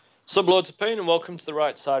Subloads of pain and welcome to the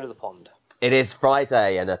right side of the pond. It is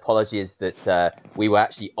Friday, and apologies that we were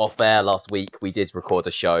actually off air last week. We did record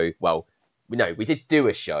a show. Well, no, we did do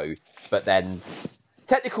a show, but then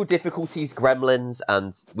technical difficulties, gremlins,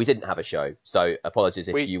 and we didn't have a show. So apologies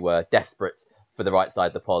if you were desperate for the right side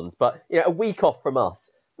of the pond. But a week off from us,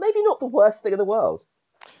 maybe not the worst thing in the world.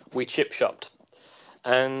 We chip shopped,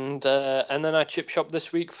 and then I chip shopped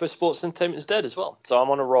this week for Sports Entertainment's Dead as well. So I'm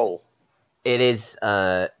on a roll. It is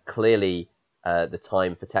clearly the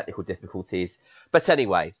time for technical difficulties. But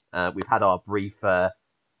anyway, we've had our brief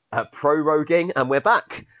proroguing, and we're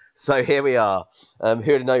back. So here we are.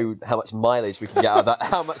 Who would know how much mileage we can get out of that?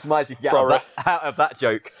 How much mileage we can get out of that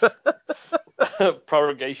joke?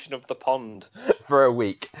 Prorogation of the pond for a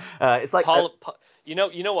week. It's like you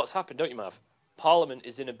know what's happened, don't you, Mav? Parliament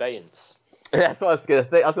is in abeyance. Yeah, that's what I was going to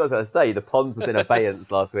think. That's what I was going to say. The pond was in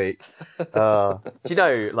abeyance last week. Do you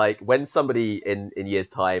know, like when somebody in years'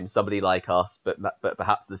 time, somebody like us, but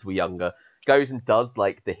perhaps a little younger, goes and does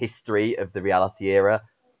like the history of the reality era?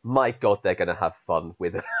 My God, they're going to have fun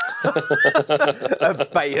with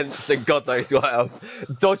abeyance and God knows what else.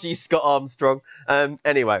 Dodgy Scott Armstrong.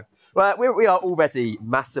 Anyway, well, we are already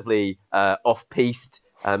massively off-piste.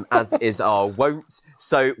 As is our wont.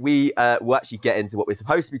 So we will actually get into what we're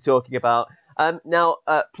supposed to be talking about. Now,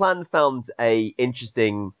 Plan found a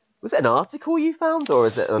interesting... Was it an article you found, or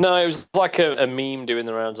is it... No, it was like a meme doing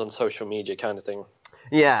the rounds on social media kind of thing.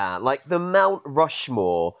 Yeah, like the Mount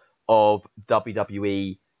Rushmore of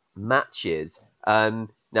WWE matches.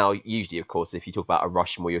 Now, usually, of course, if you talk about a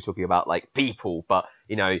Rushmore, you're talking about, like, people. But,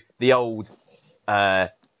 the old...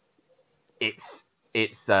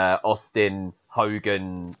 It's Austin,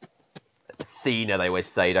 Hogan, Cena, they always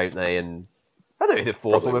say, don't they? And I don't know who the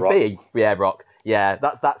fourth one would be. Yeah, Rock. Yeah,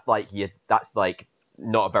 that's like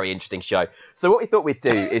not a very interesting show. So what we thought we'd do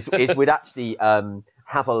is we'd actually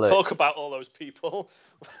have a look. Talk about all those people.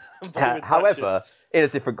 However, in a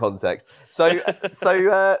different context. So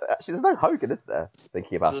actually, there's no Hogan, is there?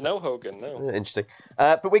 Thinking about There's no Hogan, no. Interesting.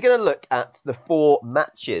 But we're going to look at the 4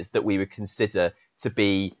 matches that we would consider to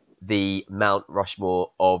be the Mount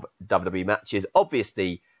Rushmore of WWE matches.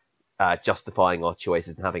 Obviously, justifying our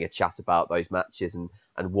choices and having a chat about those matches and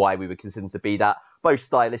why we would consider them to be that, both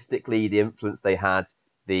stylistically, the influence they had,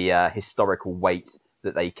 the historical weight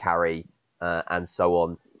that they carry, and so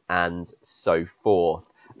on and so forth.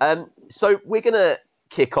 So we're going to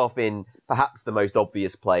kick off in perhaps the most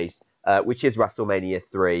obvious place, which is WrestleMania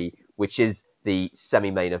 3, which is the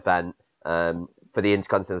semi-main event for the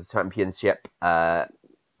Intercontinental Championship.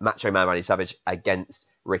 Macho Man Randy Savage against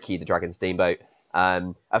Ricky the Dragon Steamboat.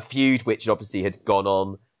 A feud which obviously had gone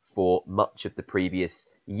on for much of the previous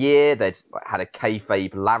year. They'd had a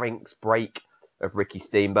kayfabe larynx break of Ricky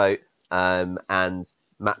Steamboat, and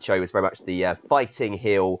Macho was very much the fighting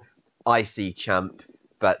heel IC champ,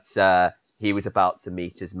 but he was about to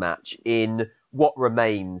meet his match in what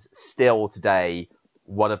remains still today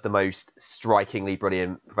one of the most strikingly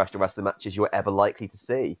brilliant professional wrestling matches you're ever likely to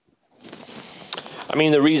see. I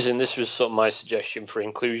mean, the reason this was sort of my suggestion for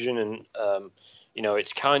inclusion, and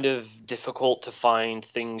it's kind of difficult to find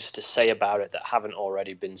things to say about it that haven't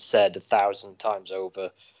already been said 1,000 times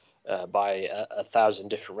over by 1,000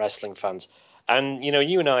 different wrestling fans. And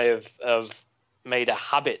you and I have made a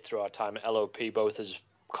habit through our time at LOP, both as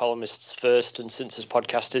columnists first and since as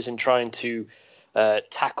podcasters, in trying to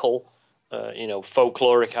tackle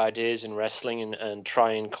folkloric ideas in wrestling and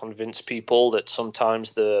try and convince people that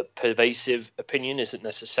sometimes the pervasive opinion isn't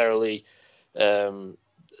necessarily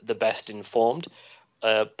the best informed.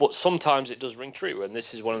 But sometimes it does ring true, and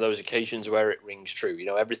this is one of those occasions where it rings true.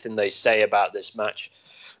 Everything they say about this match,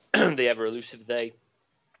 the ever elusive they,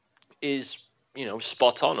 is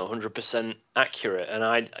spot on, 100% accurate. And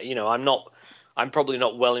I'm probably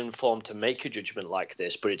not well informed to make a judgment like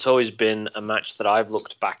this, but it's always been a match that I've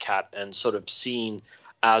looked back at and sort of seen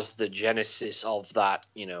as the genesis of that,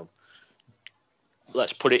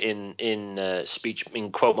 let's put it in speech,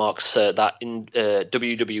 in quote marks, that in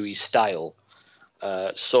WWE style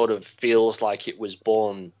sort of feels like it was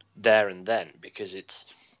born there and then, because it's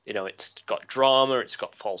got drama, it's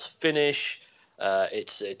got false finish,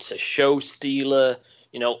 it's a show stealer.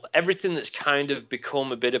 Everything that's kind of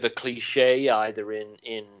become a bit of a cliche, either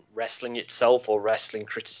in wrestling itself or wrestling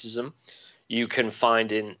criticism, you can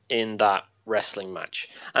find in that wrestling match.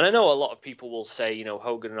 And I know a lot of people will say,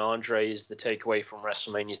 Hogan and Andre is the takeaway from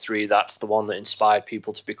WrestleMania 3. That's the one that inspired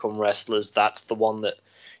people to become wrestlers. That's the one that,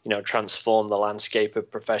 transformed the landscape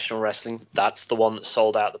of professional wrestling. That's the one that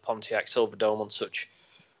sold out the Pontiac Silverdome on such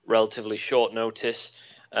relatively short notice.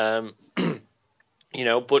 But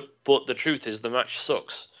the truth is the match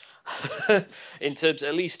sucks. in terms,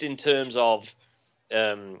 at least in terms of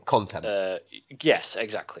Content. yes,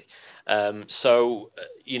 exactly. So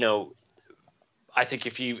I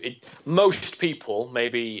think most people,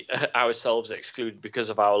 maybe ourselves excluded because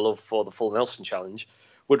of our love for the Full Nelson Challenge,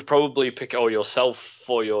 would probably pick, or yourself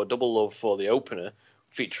for your double love for the opener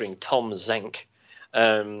featuring Tom Zenk.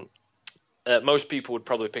 Most people would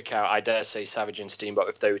probably pick out, I dare say, Savage and Steamboat.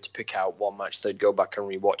 If they were to pick out one match, they'd go back and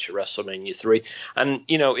rewatch WrestleMania 3. And,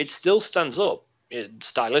 it still stands up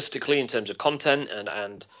stylistically in terms of content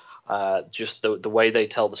and just the way they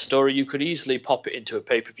tell the story. You could easily pop it into a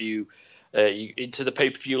pay-per-view, into the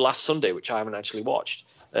pay-per-view last Sunday, which I haven't actually watched.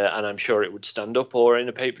 And I'm sure it would stand up, or in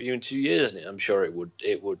a pay-per-view in 2 years, I'm sure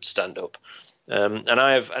it would stand up. And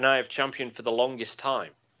I have championed for the longest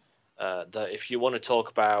time that if you want to talk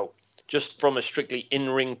about just from a strictly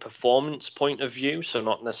in-ring performance point of view, so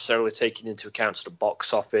not necessarily taking into account sort of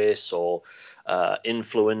box office or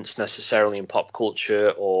influence necessarily in pop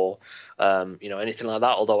culture or anything like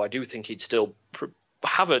that. Although I do think he'd still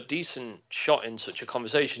have a decent shot in such a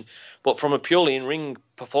conversation. But from a purely in-ring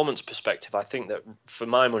performance perspective, I think that for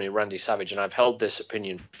my money, Randy Savage, and I've held this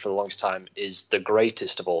opinion for the longest time, is the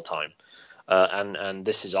greatest of all time. And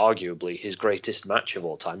this is arguably his greatest match of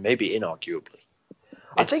all time, maybe inarguably.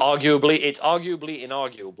 It's arguably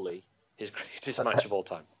inarguably his greatest match of all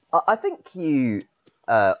time. I think you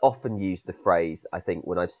often use the phrase, I think,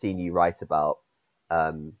 when I've seen you write about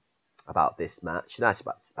this match, and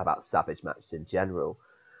actually about Savage matches in general,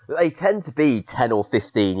 that they tend to be 10 or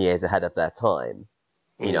 15 years ahead of their time.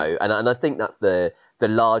 And I think that's the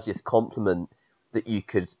largest compliment that you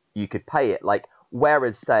could pay it. Like,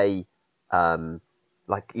 whereas, say, Bret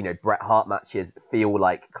Hart matches feel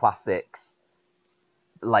like classics,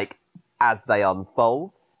 like, as they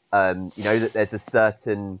unfold, that there's a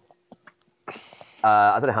certain,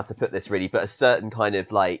 I don't know how to put this really, but a certain kind of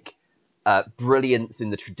brilliance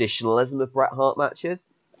in the traditionalism of Bret Hart matches.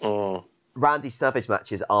 Randy Savage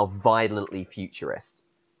matches are violently futurist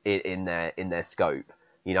in their scope.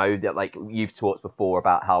 That, like, you've talked before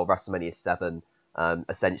about how WrestleMania 7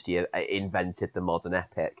 essentially invented the modern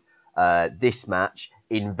epic. This match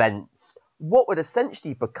invents what would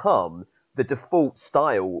essentially become the default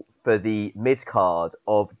style for the mid-card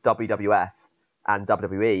of WWF and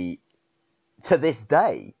WWE to this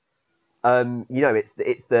day.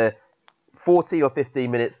 It's the 40 or 15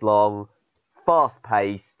 minutes long,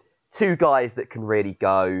 fast-paced, two guys that can really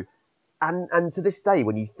go. And to this day,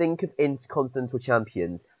 when you think of Intercontinental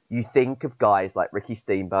Champions, you think of guys like Ricky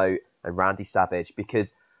Steamboat and Randy Savage,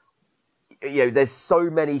 because there's so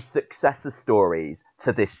many successor stories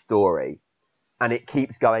to this story, and it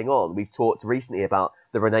keeps going on. We've talked recently about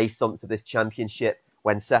the renaissance of this championship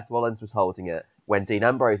when Seth Rollins was holding it, when Dean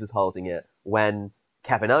Ambrose was holding it, when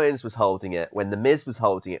Kevin Owens was holding it, when The Miz was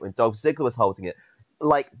holding it, when Dolph Ziggler was holding it.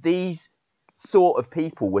 Like, these sort of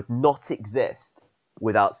people would not exist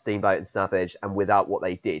without Steamboat and Savage and without what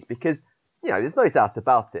they did, because there's no doubt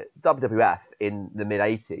about it. WWF in the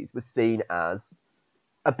mid-80s was seen as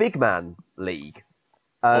a big man league.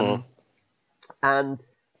 And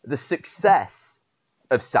the success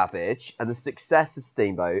of Savage and the success of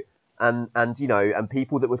Steamboat and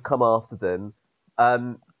people that would come after them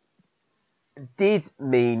did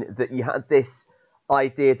mean that you had this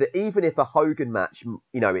idea that even if a Hogan match,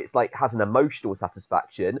 it's like has an emotional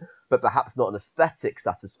satisfaction, but perhaps not an aesthetic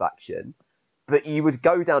satisfaction, but you would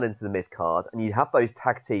go down into the mid-card and you'd have those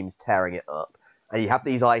tag teams tearing it up, and you have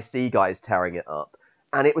these IC guys tearing it up,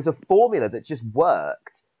 and it was a formula that just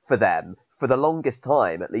worked for them for the longest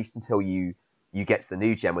time, at least until you get to the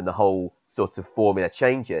New Gen when the whole sort of formula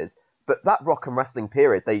changes. But that Rock and Wrestling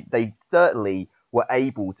period, they certainly were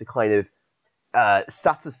able to kind of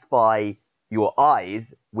satisfy your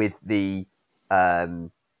eyes with the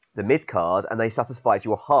mid card, and they satisfied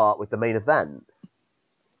your heart with the main event.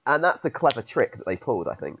 And that's a clever trick that they pulled,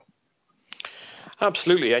 I think.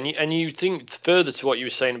 Absolutely, and you think further to what you were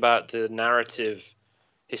saying about the narrative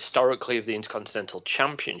historically of the Intercontinental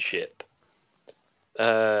Championship.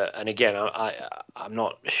 And again, I'm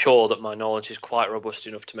not sure that my knowledge is quite robust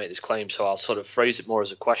enough to make this claim, so I'll sort of phrase it more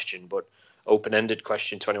as a question, but open-ended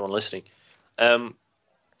question to anyone listening,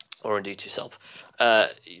 or indeed to yourself.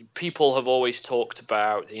 People have always talked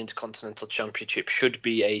about the Intercontinental Championship should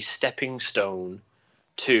be a stepping stone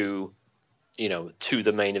to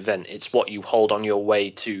the main event. It's what you hold on your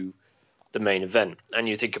way to the main event. And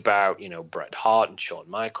you think about, Bret Hart and Shawn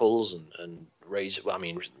Michaels and Razor. Well, I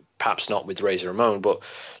mean, perhaps not with Razor Ramon, but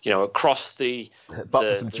across the. But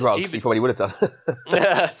for some drugs, he probably would have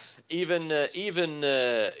done. even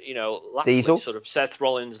lastly, Diesel? sort of Seth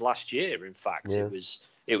Rollins last year. In fact, it was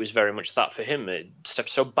it was very much that for him. It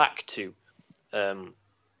steps so back to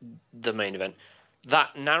the main event.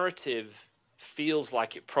 That narrative feels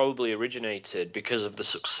like it probably originated because of the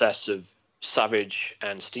success of Savage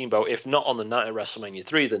and Steamboat. If not on the night of WrestleMania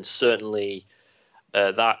 3, then certainly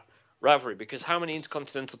that rivalry. Because how many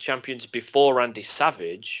Intercontinental champions before Randy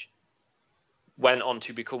Savage went on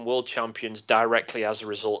to become world champions directly as a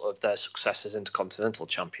result of their success as Intercontinental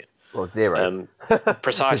champion? Well, zero.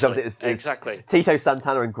 Precisely. Exactly. Tito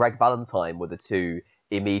Santana and Greg Valentine were the two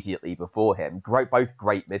immediately before him. Both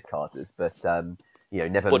great mid-carders, but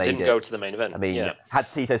never But made didn't it. go to the main event. I mean, Yeah. had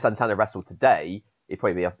Tito Santana wrestled today, he'd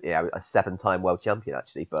probably be a 7-time world champion,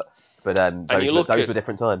 actually. But those were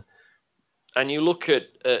different times. And you look at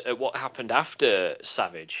what happened after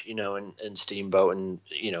Savage, and Steamboat, and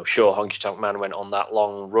sure, Honky Tonk Man went on that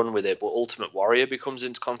long run with it, but Ultimate Warrior becomes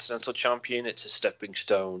Intercontinental Champion. It's a stepping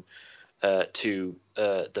stone to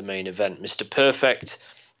the main event. Mr. Perfect,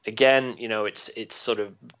 again, it's sort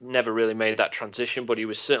of never really made that transition, but he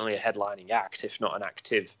was certainly a headlining act, if not an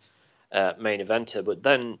active main eventer. But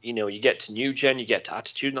then, you get to New Gen, you get to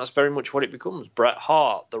Attitude, and that's very much what it becomes. Bret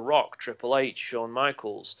Hart, The Rock, Triple H, Shawn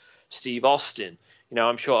Michaels, Steve Austin.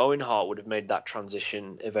 I'm sure Owen Hart would have made that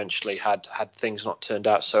transition eventually had things not turned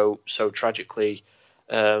out so tragically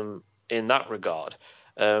in that regard.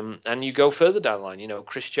 And you go further down the line,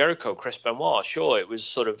 Chris Jericho, Chris Benoit. Sure, it was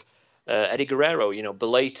sort of Eddie Guerrero,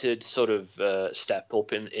 belated sort of step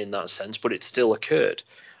up in that sense, but it still occurred.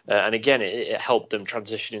 And again, it helped them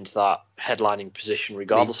transition into that headlining position,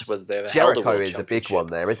 regardless of whether they ever held a world championship. Jericho is a big one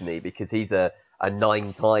there, isn't he? Because he's a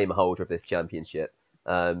 9-time holder of this championship.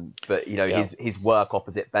 But his work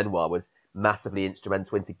opposite Benoit was massively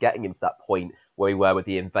instrumental into getting him to that point where we were with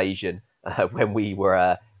the Invasion when we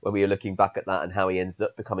were looking back at that and how he ends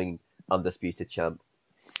up becoming undisputed champ.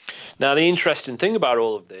 Now, the interesting thing about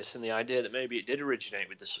all of this, and the idea that maybe it did originate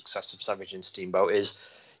with the success of Savage and Steamboat, is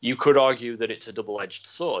you could argue that it's a double-edged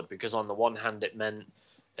sword, because on the one hand it meant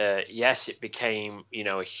yes, it became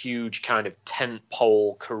a huge kind of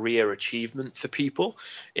tentpole career achievement for people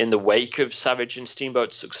in the wake of Savage and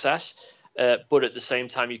Steamboat's success, but at the same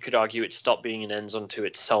time you could argue it stopped being an ends unto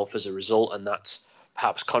itself as a result, and that's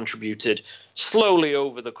perhaps contributed slowly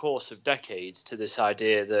over the course of decades to this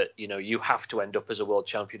idea that you have to end up as a world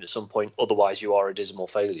champion at some point, otherwise you are a dismal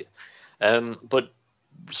failure. But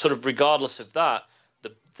sort of regardless of that,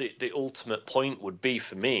 the ultimate point would be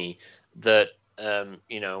for me that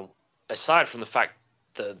aside from the fact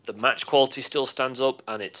that the match quality still stands up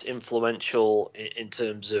and it's influential in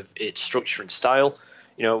terms of its structure and style,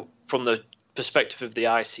 from the perspective of the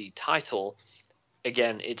IC title,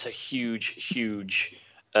 again, it's a huge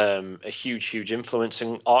influence,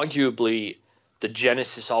 and arguably the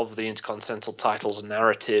genesis of the Intercontinental title's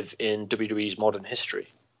narrative in WWE's modern history.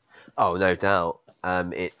 Oh, no doubt.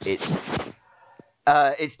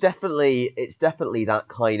 It's definitely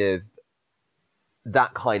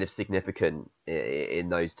that kind of significant in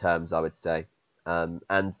those terms, I would say.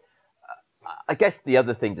 And I guess the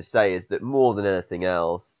other thing to say is that more than anything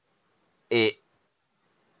else, it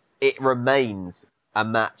remains a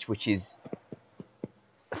match which is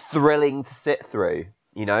thrilling to sit through,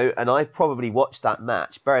 and I probably watched that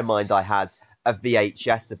match. Bear in mind, I had a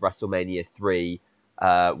VHS of WrestleMania 3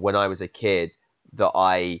 when I was a kid that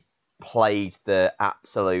I played the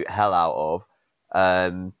absolute hell out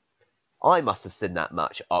of. I must have seen that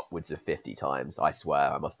match upwards of 50 times, I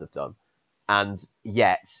swear I must have done. And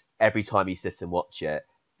yet, every time you sit and watch it,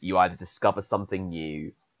 you either discover something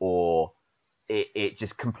new or it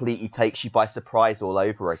just completely takes you by surprise all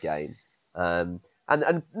over again. And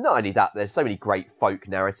not only that, there's so many great folk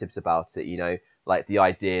narratives about it, like the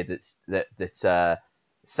idea that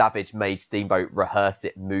Savage made Steamboat rehearse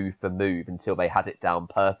it move for move until they had it down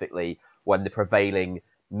perfectly, when the prevailing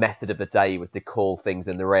method of the day was to call things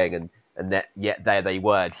in the ring, and yet there they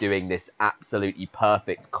were doing this absolutely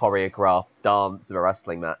perfect choreographed dance of a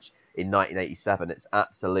wrestling match in 1987. It's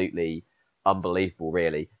absolutely unbelievable,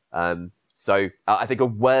 really. So I think a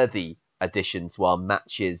worthy addition to our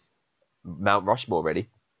matches Mount Rushmore, really.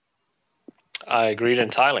 I agreed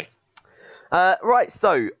entirely. Right,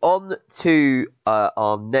 so on to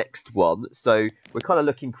our next one. So we're kind of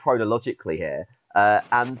looking chronologically here,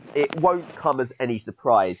 and it won't come as any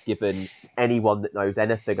surprise, given anyone that knows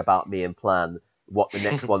anything about me and Plan, what the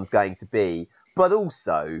next one's going to be. But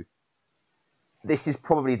also, this is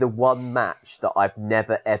probably the one match that I've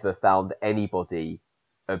never ever found anybody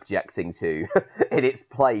objecting to in its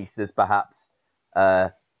place as perhaps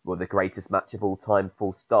the greatest match of all time,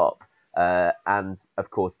 full stop. And of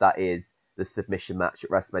course that is the submission match at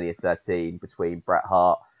WrestleMania 13 between Bret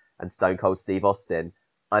Hart and Stone Cold Steve Austin.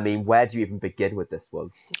 I mean, where do you even begin with this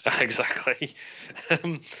one? Exactly.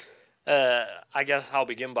 Um, I guess I'll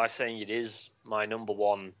begin by saying it is my number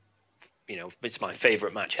one. It's my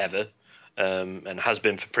favourite match ever, and has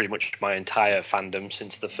been for pretty much my entire fandom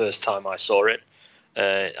since the first time I saw it.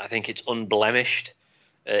 I think it's unblemished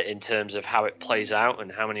in terms of how it plays out,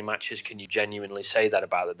 and how many matches can you genuinely say that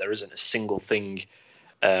about it? There isn't a single thing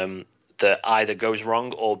that either goes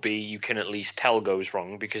wrong, or B, you can at least tell goes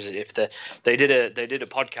wrong, because if they did a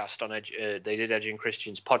podcast on Edge, they did Edge and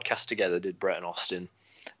Christian's podcast together, did Brett and Austin,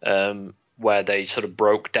 where they sort of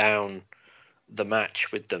broke down the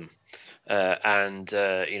match with them, and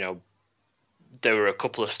there were a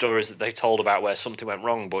couple of stories that they told about where something went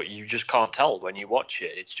wrong, but you just can't tell when you watch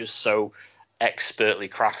it. It's just so expertly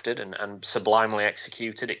crafted and sublimely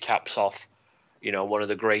executed. It caps off, one of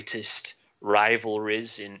the greatest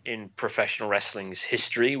rivalries in professional wrestling's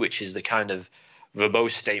history, which is the kind of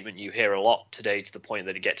verbose statement you hear a lot today, to the point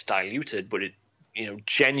that it gets diluted, but it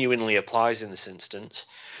genuinely applies in this instance.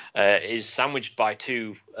 Is sandwiched by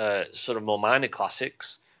two sort of more minor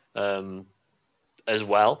classics as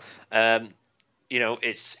well.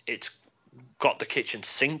 It's got the kitchen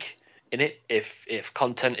sink in it, if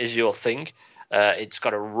content is your thing. It's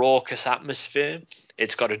got a raucous atmosphere.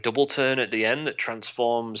 It's got a double turn at the end that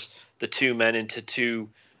transforms the two men into two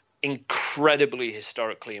incredibly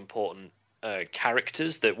historically important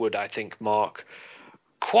characters that would, I think, mark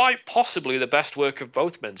quite possibly the best work of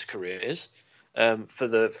both men's careers for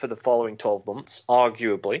the following 12 months,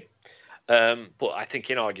 arguably. But I think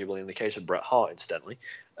inarguably in the case of Bret Hart, incidentally.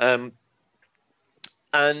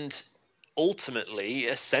 And ultimately,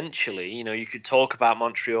 essentially, you could talk about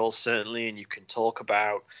Montreal, certainly, and you can talk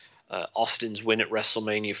about Austin's win at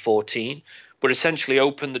WrestleMania 14, but essentially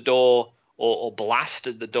opened the door, or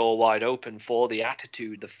blasted the door wide open for the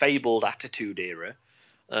fabled Attitude Era,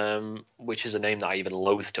 which is a name that I even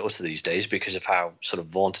loathe to utter these days because of how sort of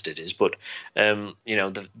vaunted it is. But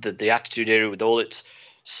the Attitude Era, with all its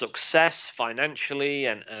success financially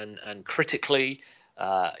and critically,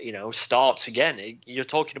 starts again. You're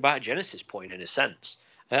talking about a genesis point in a sense,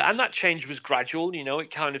 and that change was gradual.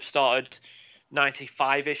 It kind of started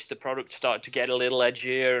 95-ish. The product started to get a little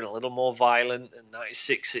edgier and a little more violent, and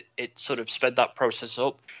 96 it sort of sped that process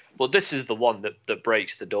up. But this is the one that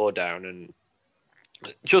breaks the door down, and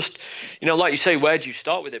just, like you say, where do you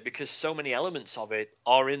start with it? Because so many elements of it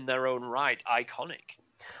are in their own right iconic.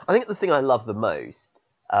 I think the thing I love the most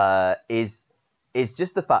is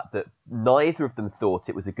just the fact that neither of them thought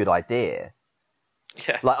it was a good idea.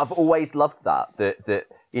 Yeah. Like, I've always loved that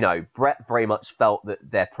Brett very much felt that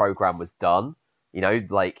their program was done.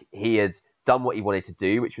 Like, he had done what he wanted to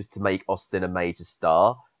do, which was to make Austin a major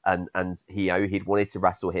star, and he'd wanted to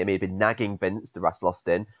wrestle him. He'd been nagging Vince to wrestle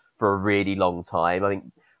Austin for a really long time. I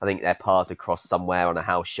think their paths had crossed somewhere on a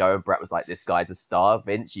house show, and Brett was like, "This guy's a star,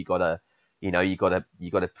 Vince. You gotta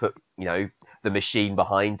put the machine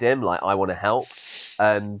behind him. Like, I want to help."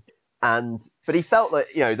 But he felt that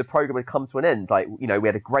the program had come to an end. Like, we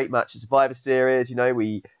had a great match at Survivor Series.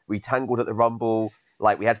 We tangled at the Rumble.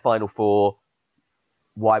 Like, we had Final Four.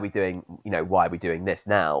 Why are we doing this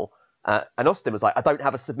now? And Austin was like, "I don't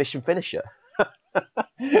have a submission finisher."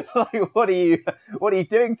 Like, what are you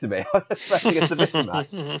doing to me? I'm expecting a submission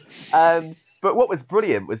match. But what was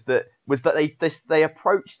brilliant was that they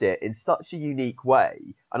approached it in such a unique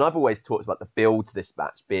way. And I've always talked about the build to this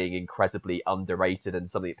match being incredibly underrated and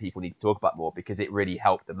something that people need to talk about more, because it really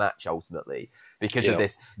helped the match ultimately, because of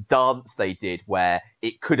this dance they did where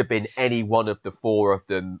it could have been any one of the four of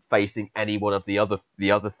them facing any one of the other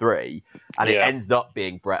three, and it ended up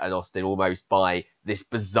being Brett and Austin almost by this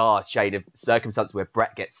bizarre chain of circumstances where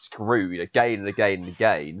Brett gets screwed again and again and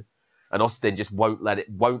again. And Austin just won't let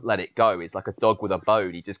it go. It's like a dog with a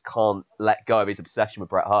bone. He just can't let go of his obsession with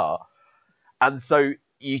Bret Hart. And so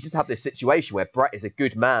you just have this situation where Bret is a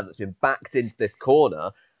good man that's been backed into this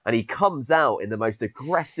corner, and he comes out in the most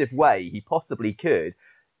aggressive way he possibly could.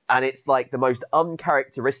 And it's like the most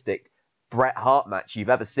uncharacteristic Bret Hart match you've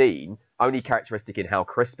ever seen. Only characteristic in how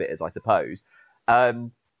crisp it is, I suppose.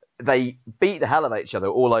 They beat the hell out of each other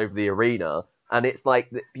all over the arena. And it's like,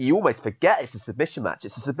 you almost forget it's a submission match.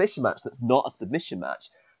 It's a submission match that's not a submission match,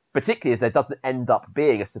 particularly as there doesn't end up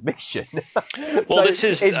being a submission. Well, this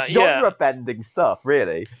is it's genre-bending stuff,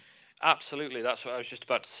 really. Absolutely, that's what I was just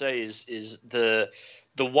about to say. Is the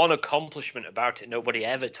one accomplishment about it nobody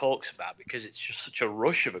ever talks about, because it's just such a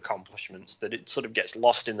rush of accomplishments that it sort of gets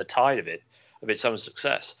lost in the tide of its own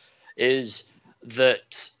success. Is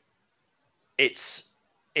that it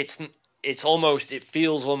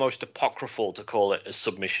feels almost apocryphal to call it a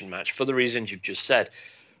submission match for the reasons you've just said,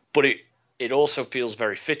 but it also feels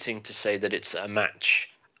very fitting to say that it's a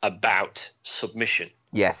match about submission.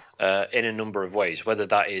 Yes. In a number of ways, whether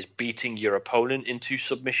that is beating your opponent into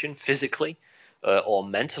submission physically, or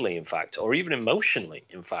mentally, in fact, or even emotionally,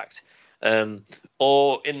 in fact.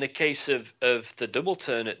 Or in the case of the double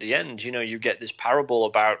turn at the end, you get this parable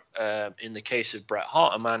about, in the case of Bret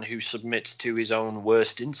Hart, a man who submits to his own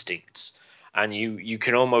worst instincts. And you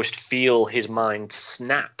can almost feel his mind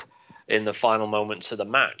snap in the final moments of the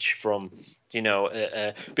match from,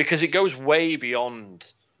 because it goes way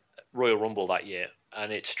beyond Royal Rumble that year,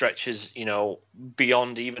 and it stretches,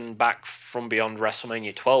 beyond, even back from beyond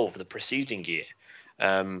WrestleMania 12, the preceding year.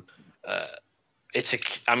 Um, uh,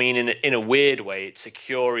 I mean, in a weird way, it's a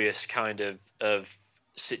curious kind of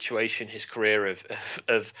situation. His career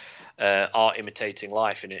of art imitating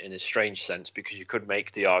life in a strange sense, because you could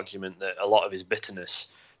make the argument that a lot of his bitterness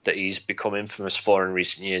that he's become infamous for in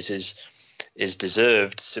recent years is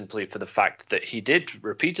deserved simply for the fact that he did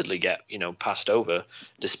repeatedly get passed over,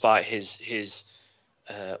 despite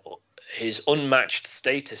uh, his unmatched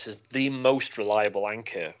status as the most reliable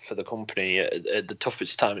anchor for the company at the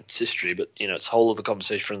toughest time in its history. But it's a whole other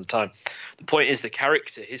conversation from the time. The point is,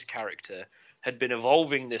 his character had been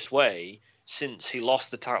evolving this way since he lost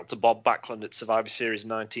the title to Bob Backlund at Survivor Series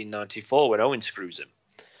 1994 when Owen screws him.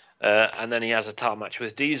 And then he has a title match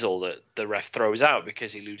with Diesel that the ref throws out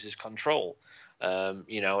because he loses control. And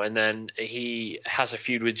then he has a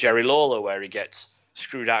feud with Jerry Lawler where he gets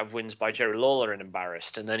screwed out of wins by Jerry Lawler and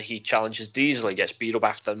embarrassed. And then he challenges Diesel. He gets beat up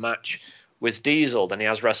after the match with Diesel. Then he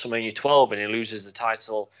has WrestleMania 12 and he loses the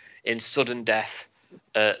title in sudden death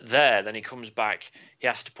there. Then he comes back. He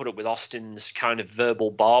has to put up with Austin's kind of verbal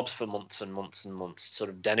barbs for months and months and months, sort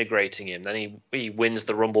of denigrating him. Then he wins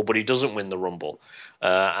the Rumble, but he doesn't win the Rumble.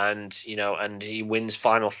 And he wins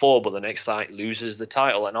Final Four, but the next night loses the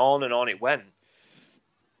title, and on it went.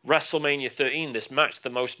 WrestleMania 13, this match, the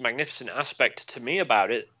most magnificent aspect to me about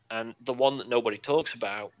it, and the one that nobody talks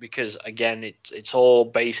about, because again, it's all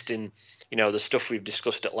based in the stuff we've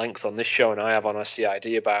discussed at length on this show, and I have on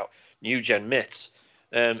SCID about New Gen myths,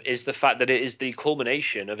 is the fact that it is the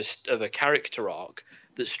culmination of a character arc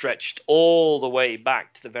that stretched all the way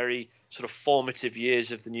back to the very sort of formative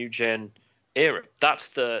years of the New Gen era. That's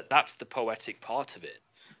the poetic part of it.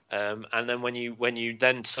 And then when you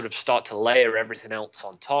then sort of start to layer everything else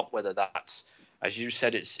on top, whether that's, as you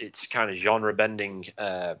said, it's kind of genre bending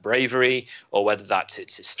bravery, or whether that's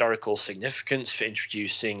its historical significance for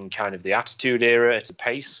introducing kind of the Attitude Era at a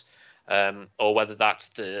pace, or whether that's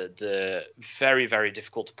the very, very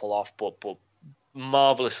difficult to pull off but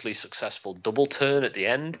marvelously successful double turn at the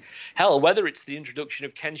end. Hell, whether it's the introduction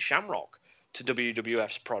of Ken Shamrock to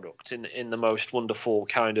WWF's product in the most wonderful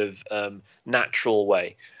kind of natural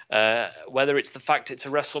way. Whether it's the fact it's a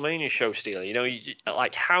WrestleMania show stealer,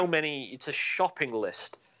 like how many, it's a shopping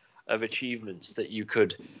list of achievements that you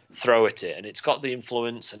could throw at it, and it's got the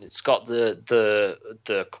influence, and it's got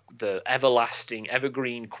the everlasting,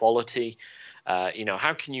 evergreen quality.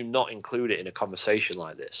 How can you not include it in a conversation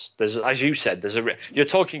like this? There's, as you said, you're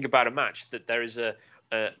talking about a match that there is an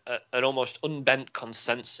almost unbent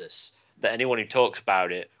consensus that anyone who talks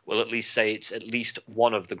about it will at least say it's at least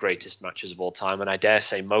one of the greatest matches of all time, and I dare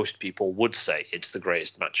say most people would say it's the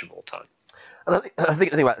greatest match of all time. And I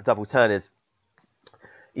think the thing about the double turn is,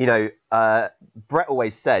 Brett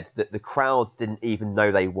always said that the crowds didn't even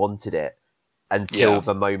know they wanted it until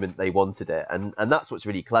the moment they wanted it, and that's what's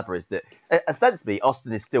really clever, is that ostensibly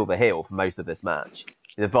Austin is still the heel for most of this match,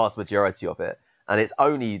 the vast majority of it, and it's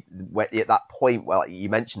only at that point where, like you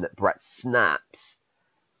mentioned, that Brett snaps.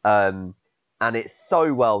 And it's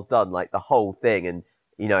so well done, like the whole thing. And,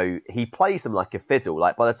 he plays them like a fiddle.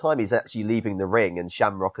 Like by the time he's actually leaving the ring and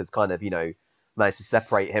Shamrock has kind of, managed to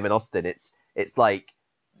separate him and Austin, it's like,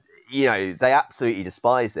 they absolutely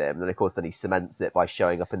despise him. And then, of course, then he cements it by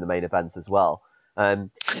showing up in the main event as well. I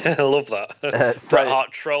love that. Bret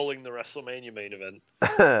Hart trolling the WrestleMania main event.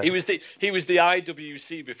 He was the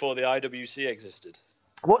IWC before the IWC existed.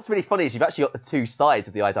 What's really funny is you've actually got the two sides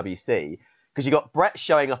of the IWC, because you got Brett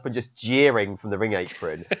showing up and just jeering from the ring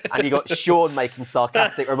apron, and you got Shawn making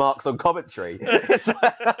sarcastic remarks on commentary.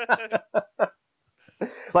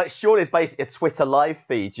 Like Shawn is basically a Twitter live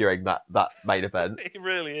feed during that main event. He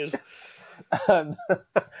really is. Oh,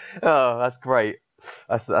 that's great.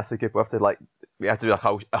 That's a good. We have to do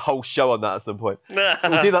a whole show on that at some point.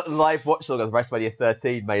 We'll do that live watch along of the WrestleMania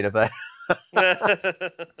 13 main event.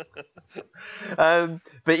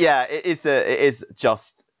 But yeah, it is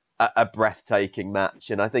just a breathtaking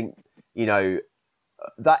match, and I think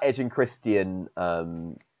that Edge and Christian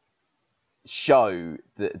show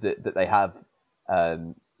that they have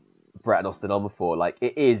Brett and Austin on for, like,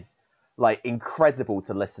 it is like incredible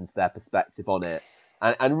to listen to their perspective on it,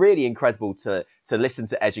 and really incredible to listen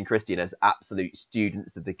to Edge and Christian as absolute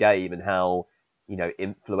students of the game and how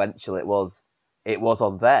influential it was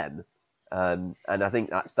on them. And I think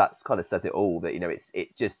that's kind of says it all, that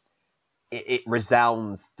it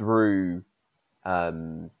resounds through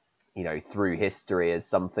through history as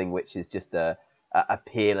something which is just a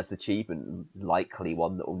peerless achievement, likely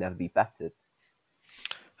one that will never be bettered.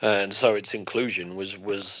 And so its inclusion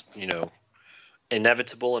was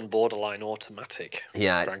inevitable and borderline automatic.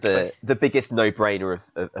 Yeah, it's Frankly, the biggest no-brainer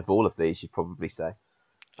of all of these, you'd probably say.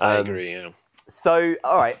 I agree. Yeah. So,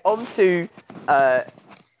 all right, on to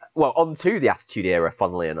the Attitude Era.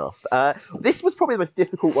 Funnily enough, this was probably the most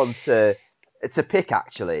difficult one to pick,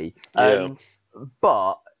 actually. Yeah.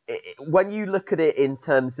 But when you look at it in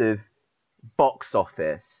terms of box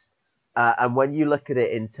office, and when you look at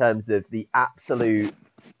it in terms of the absolute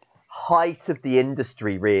height of the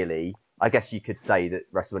industry, really, I guess you could say that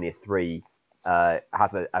WrestleMania 3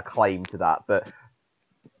 has a claim to that.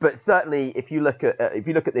 But certainly, if you look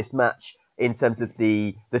at this match in terms of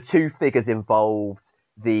the two figures involved,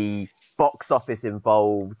 the box office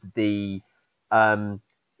involved, the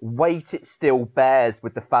weight it still bears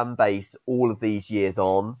with the fan base all of these years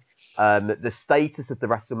on, the status of the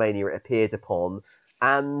WrestleMania it appeared upon,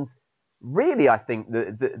 and really, I think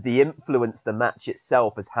the influence the match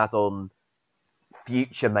itself has had on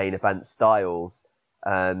future main event styles.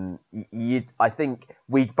 I think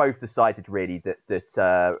we both decided really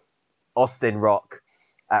that Austin Rock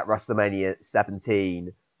at WrestleMania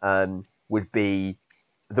 17 would be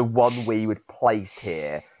the one we would place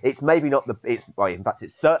here. It's maybe not in fact,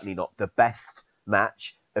 it's certainly not the best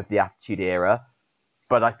match of the Attitude Era,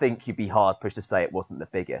 but I think you'd be hard pushed to say it wasn't the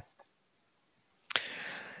biggest.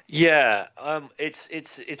 Yeah,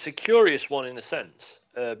 it's a curious one in a sense,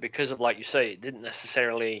 because of, like you say, it didn't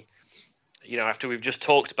necessarily, after we've just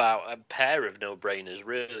talked about a pair of no-brainers,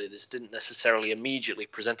 really, this didn't necessarily immediately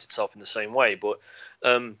present itself in the same way. But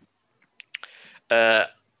uh,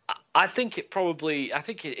 I think it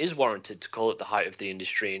is warranted to call it the height of the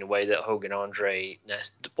industry in a way that Hogan Andre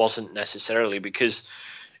wasn't necessarily, because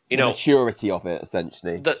The maturity of it,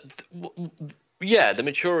 essentially. the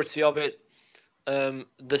maturity of it,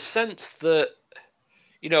 the sense that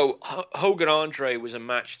Hogan Andre was a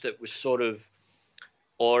match that was sort of,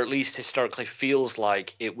 or at least historically feels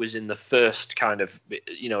like it was in the first kind of,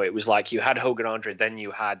 it was like you had Hogan Andre, then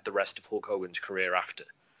you had the rest of Hulk Hogan's career after,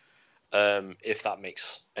 if that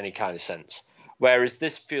makes any kind of sense. Whereas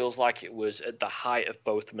this feels like it was at the height of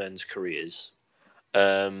both men's careers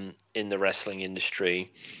in the wrestling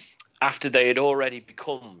industry, after they had already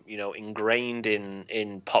become, ingrained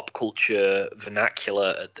in pop culture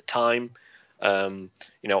vernacular at the time.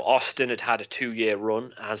 Austin had a 2-year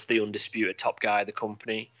run as the undisputed top guy of the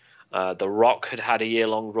company. The Rock had a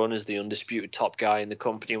year-long run as the undisputed top guy in the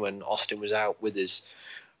company when Austin was out with his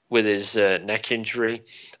neck injury,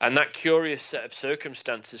 and that curious set of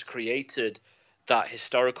circumstances created that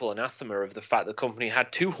historical anathema of the fact the company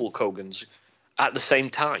had two Hulk Hogans at the same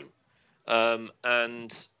time, and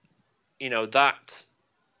that,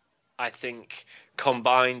 I think,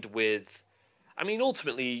 combined with, I mean,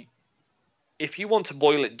 ultimately, if you want to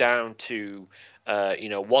boil it down to,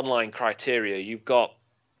 one-line criteria, you've got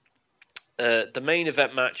the main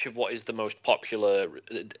event match of what is the most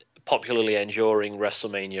popularly enduring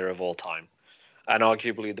WrestleMania of all time, and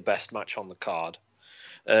arguably the best match on the card.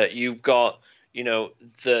 You've got,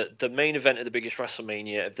 the main event of the biggest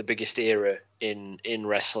WrestleMania of the biggest era in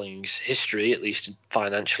wrestling's history, at least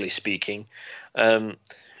financially speaking.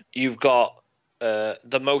 You've got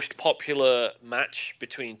the most popular match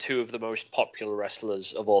between two of the most popular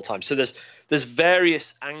wrestlers of all time. So there's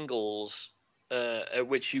various angles at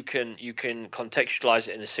which you can contextualize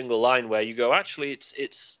it in a single line, where you go, actually,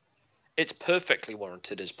 it's perfectly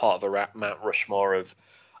warranted as part of a Mount Rushmore of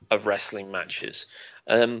wrestling matches.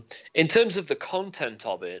 In terms of the content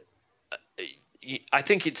of it, I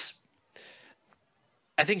think it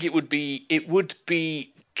would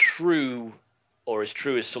be true, or as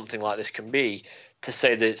true as something like this can be, to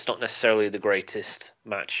say that it's not necessarily the greatest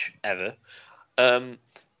match ever.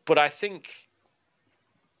 But I think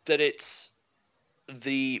that it's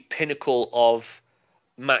the pinnacle of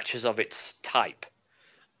matches of its type,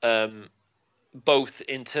 both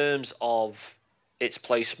in terms of its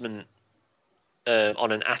placement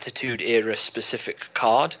on an Attitude Era specific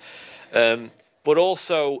card, but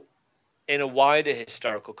also in a wider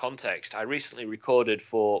historical context. I recently recorded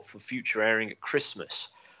for future airing at Christmas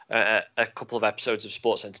a couple of episodes of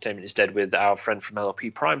Sports Entertainment is Dead with our friend from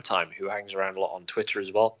LLP Primetime, who hangs around a lot on Twitter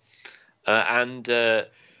as well. And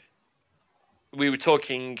we were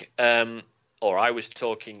talking or I was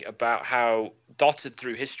talking about how dotted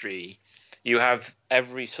through history, you have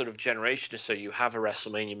every sort of generation or so, you have a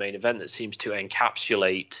WrestleMania main event that seems to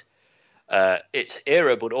encapsulate its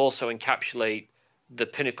era, but also encapsulate the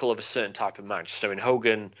pinnacle of a certain type of match. So in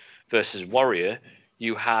Hogan versus Warrior,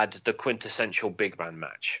 you had the quintessential big man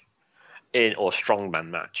match, or strongman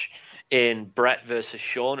match. In Brett versus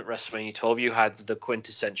Shawn at WrestleMania 12, you had the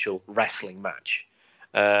quintessential wrestling match.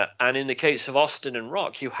 And in the case of Austin and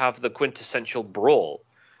Rock, you have the quintessential brawl,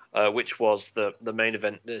 which was the main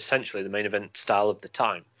event, essentially the main event style of the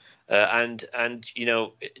time. And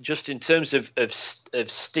just in terms of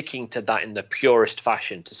sticking to that in the purest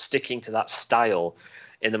fashion, to sticking to that style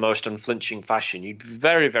in the most unflinching fashion, you'd be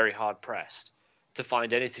very, very hard pressed to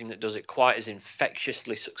find anything that does it quite as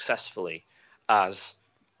infectiously successfully as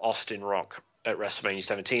Austin Rock at WrestleMania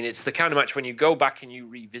 17. It's the kind of match when you go back and you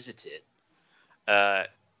revisit it,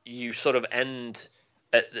 you sort of end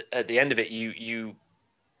at the end of it. You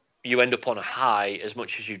end up on a high as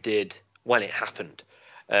much as you did when it happened,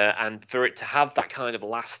 and for it to have that kind of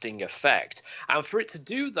lasting effect, and for it to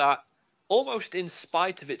do that almost in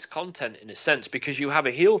spite of its content in a sense, because you have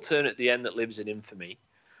a heel turn at the end that lives in infamy.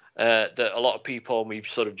 That a lot of people, and we've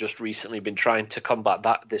sort of just recently been trying to combat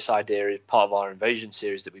this idea as part of our Invasion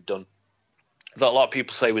series that we've done, that a lot of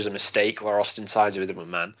people say was a mistake where Austin sides with him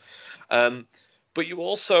McMahon. But you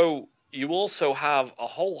also have a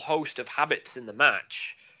whole host of habits in the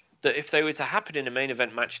match that if they were to happen in a main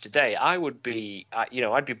event match today, I would be,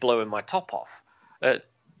 I'd be blowing my top off,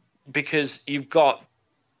 because you've got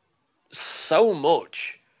so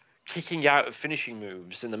much kicking out of finishing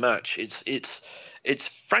moves in the match. It's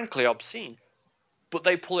frankly obscene, but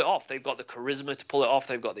they pull it off. They've got the charisma to pull it off.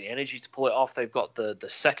 They've got the energy to pull it off. They've got the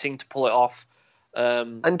setting to pull it off.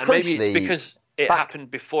 And Maybe it's because it back,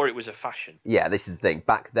 happened before it was a fashion. Yeah, this is the thing.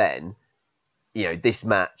 Back then, this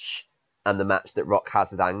match and the match that Rock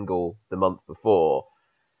has with Angle the month before,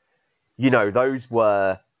 those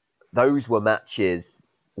were matches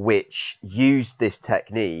which used this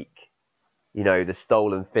technique, the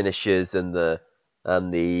stolen finishes and the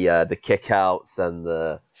kickouts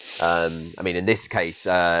and in this case,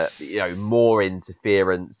 more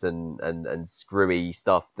interference and screwy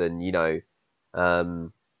stuff than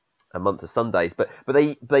a month of Sundays, but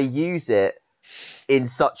they use it in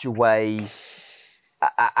such a way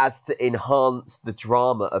as to enhance the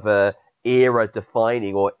drama of a era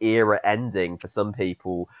defining or era ending for some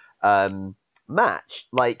people match.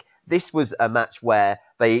 Like, this was a match where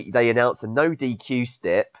they announced a no DQ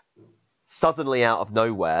stip suddenly out of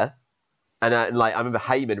nowhere, and I remember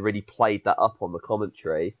Heyman really played that up on the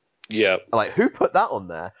commentary. Yeah, like, who put that on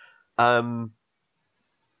there? And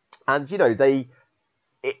the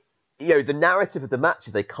narrative of the match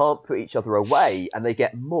is they can't put each other away, and they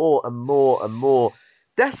get more and more and more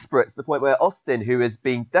desperate, to the point where Austin, who has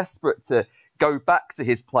been desperate to go back to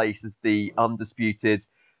his place as the undisputed,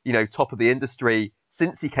 top of the industry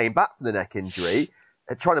since he came back from the neck injury,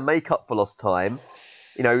 trying to make up for lost time.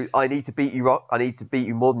 I need to beat you, Rock. I need to beat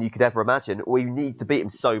you more than you could ever imagine. Or you need to beat him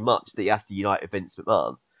so much that he has to unite with Vince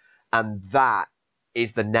McMahon. And that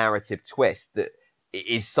is the narrative twist that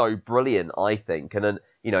is so brilliant, I think. And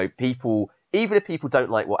then, people, even if people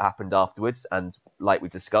don't like what happened afterwards, and like we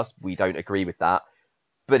discussed, we don't agree with that.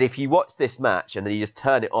 But if you watch this match and then you just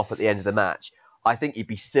turn it off at the end of the match, I think you'd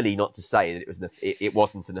be silly not to say that it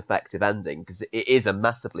wasn't an effective ending, because it is a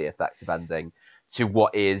massively effective ending to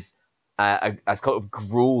what is a kind of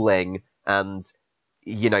grueling and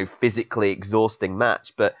physically exhausting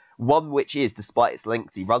match, but one which is, despite its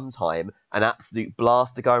lengthy runtime, an absolute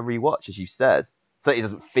blast to go and rewatch, as you said. So it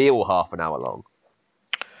doesn't feel half an hour long.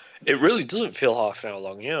 it really doesn't feel half an hour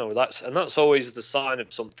long. That's always the sign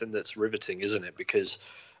of something that's riveting, isn't it? Because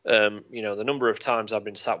the number of times I've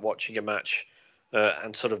been sat watching a match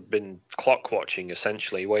and sort of been clock watching,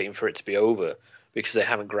 essentially waiting for it to be over because they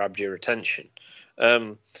haven't grabbed your attention.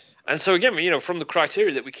 And so again, from the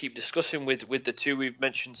criteria that we keep discussing with the two we've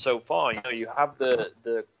mentioned so far, you have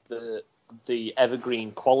the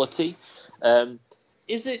evergreen quality.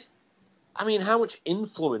 Is it? I mean, how much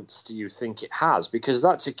influence do you think it has? Because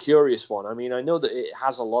that's a curious one. I mean, I know that it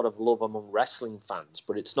has a lot of love among wrestling fans,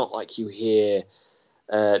 but it's not like you hear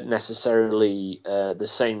necessarily the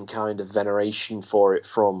same kind of veneration for it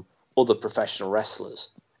from other professional wrestlers,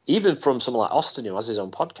 even from someone like Austin, who has his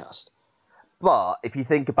own podcast. But if you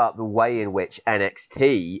think about the way in which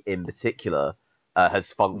NXT, in particular,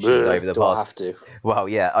 has functioned over the past... I have to? Well,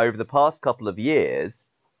 yeah, over the past couple of years,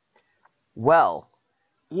 well,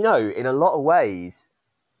 in a lot of ways,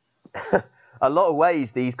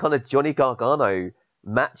 these kind of Johnny Gargano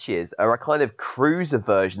matches are a kind of cruiser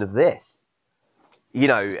version of this.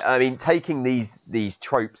 I mean, taking these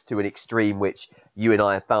tropes to an extreme, which you and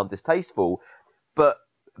I have found distasteful, but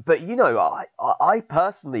I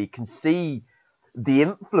personally can see the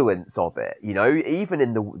influence of it. Even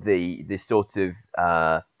in the sort of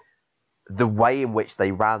the way in which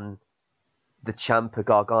they ran the Ciampa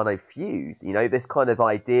Gargano feud. This kind of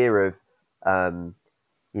idea of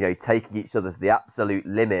taking each other to the absolute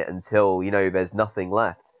limit until there's nothing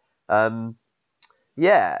left.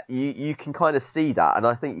 Yeah, you can kind of see that, and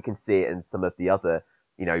I think you can see it in some of the other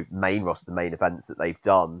main roster main events that they've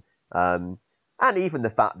done, and even the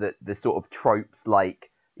fact that the sort of tropes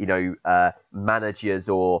like managers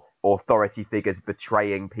or authority figures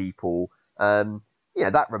betraying people.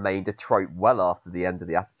 That remained a trope well after the end of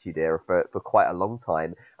the Attitude Era for quite a long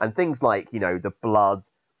time. And things like, the blood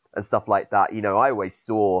and stuff like that, I always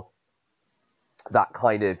saw that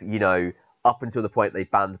kind of, up until the point they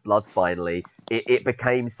banned blood finally, it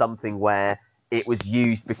became something where it was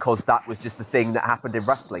used because that was just the thing that happened in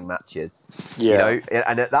wrestling matches. Yeah.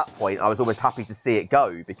 And at that point, I was always happy to see it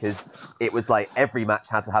go because it was like every match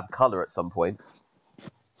had to have colour at some point.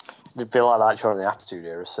 It feel like that during the Attitude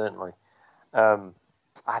Era, certainly.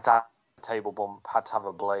 I had to have a table bump, had to have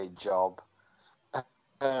a blade job.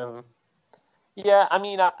 Yeah, I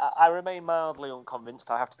mean, I remain mildly unconvinced.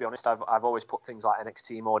 I have to be honest. I've always put things like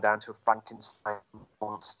NXT more down to a Frankenstein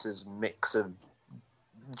monsters mix of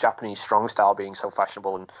Japanese strong style being so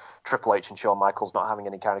fashionable and Triple H and Shawn Michaels not having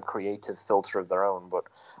any kind of creative filter of their own. But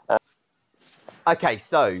okay,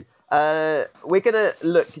 so we're gonna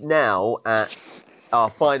look now at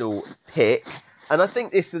our final pick, and I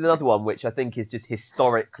think this is another one which I think is just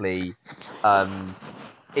historically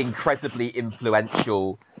incredibly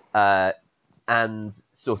influential and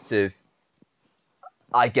sort of,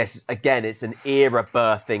 I guess, again, it's an era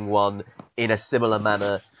birthing one in a similar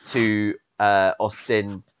manner to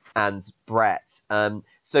Austin and Brett.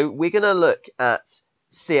 So we're going to look at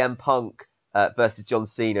CM Punk versus John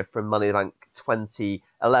Cena from Money in the Bank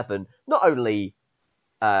 2011. Not only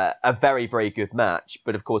a very, very good match,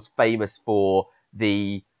 but of course famous for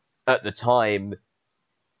at the time,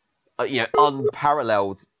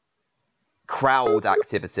 unparalleled crowd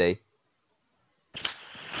activity.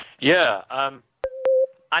 yeah,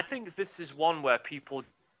 I think this is one where people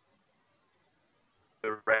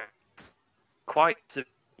quite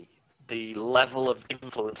the level of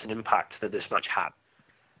influence and impact that this match had.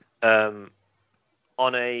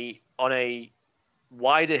 On a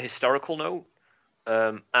wider historical note,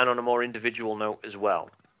 and on a more individual note as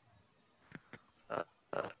well.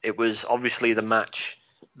 It was obviously the match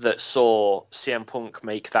that saw CM Punk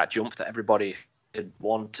make that jump that everybody had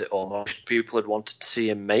wanted, or most people had wanted to see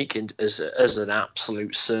him make, as an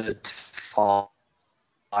absolute certified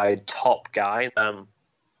top guy.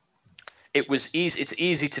 It was easy. It's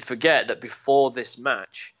easy to forget that before this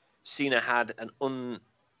match, Cena had an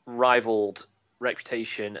unrivaled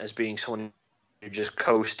reputation as being someone who just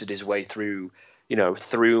coasted his way through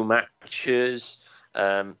matches.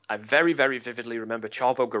 I very, very vividly remember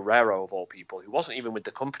Chavo Guerrero, of all people, who wasn't even with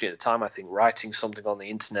the company at the time, I think, writing something on the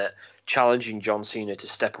internet, challenging John Cena to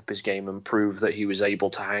step up his game and prove that he was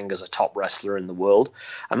able to hang as a top wrestler in the world.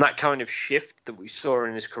 And that kind of shift that we saw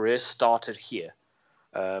in his career started here.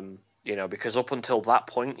 Because up until that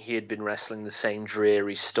point, he had been wrestling the same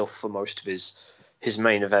dreary stuff for most of his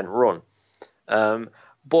main event run.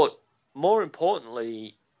 But more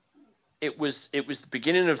importantly, it was the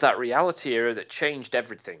beginning of that reality era that changed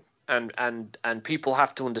everything, and people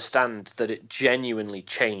have to understand that it genuinely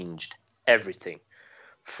changed everything,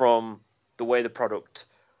 from the way the product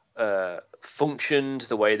functioned,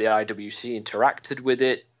 the way the IWC interacted with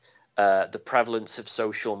it, the prevalence of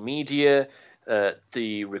social media,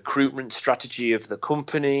 the recruitment strategy of the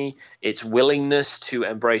company, its willingness to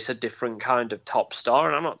embrace a different kind of top star.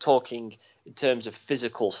 And I'm not talking in terms of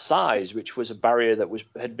physical size, which was a barrier that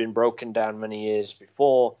had been broken down many years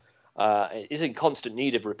before. It is in constant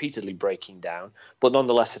need of repeatedly breaking down, but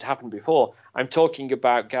nonetheless it happened before. I'm talking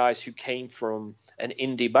about guys who came from an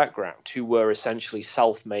indie background, who were essentially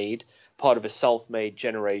self-made, part of a self-made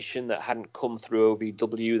generation that hadn't come through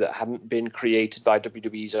OVW, that hadn't been created by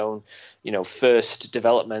WWE's own, first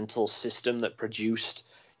developmental system that produced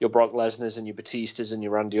your Brock Lesnar's and your Batistas and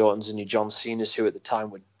your Randy Orton's and your John Cena's, who at the time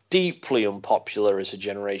were deeply unpopular as a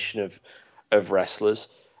generation of wrestlers.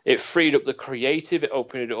 It freed up the creative. It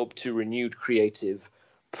opened it up to renewed creative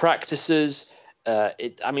practices. There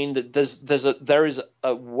is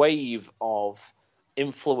a wave of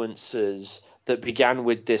influences that began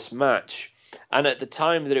with this match, and at the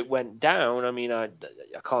time that it went down, I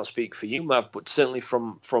can't speak for you, Mav, but certainly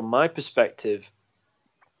from my perspective,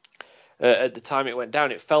 at the time it went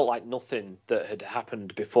down, it felt like nothing that had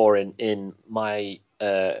happened before in my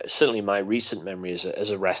certainly my recent memory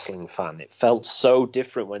as a wrestling fan. It felt so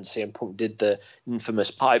different when CM Punk did the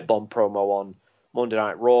infamous pipe bomb promo on Monday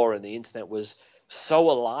Night Raw, and the internet was so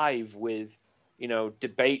alive with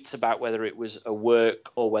debates about whether it was a work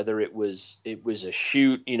or whether it was a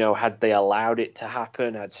shoot. Had they allowed it to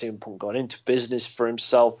happen? Had CM Punk gone into business for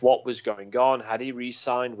himself? What was going on? Had he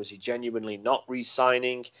re-signed? Was he genuinely not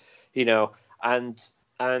re-signing? And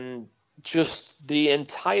just the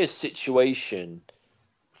entire situation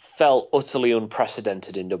felt utterly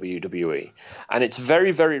unprecedented in WWE. And it's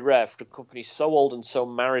very, very rare for a company so old and so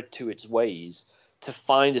married to its ways to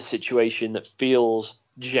find a situation that feels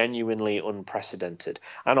genuinely unprecedented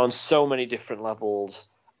and on so many different levels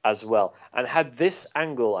as well. And had this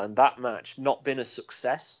angle and that match not been a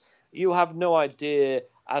success, you have no idea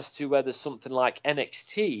as to whether something like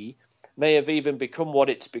NXT may have even become what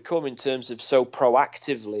it's become in terms of so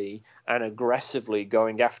proactively and aggressively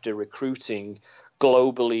going after recruiting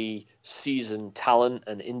globally seasoned talent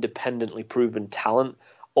and independently proven talent,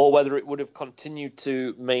 or whether it would have continued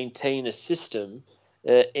to maintain a system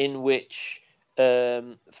in which,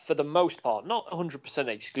 for the most part, not 100%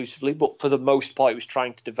 exclusively, but for the most part, it was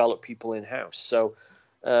trying to develop people in-house. So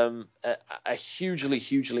a hugely,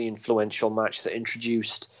 hugely influential match that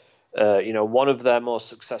introduced one of their more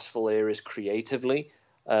successful eras creatively,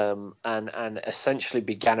 and essentially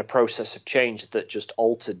began a process of change that just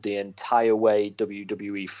altered the entire way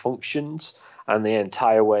WWE functions and the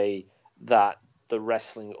entire way that the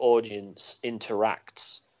wrestling audience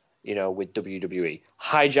interacts, with WWE.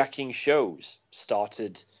 Hijacking shows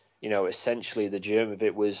started, essentially the germ of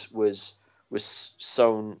it was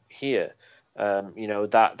sown here.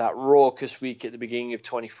 That raucous week at the beginning of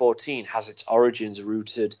 2014 has its origins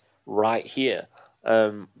rooted right here.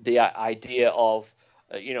 The idea of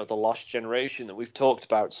the lost generation that we've talked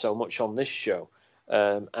about so much on this show,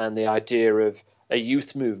 and the idea of a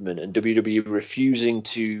youth movement and WWE refusing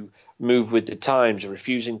to move with the times,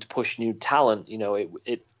 refusing to push new talent.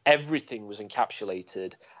 Everything was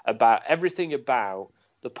encapsulated everything about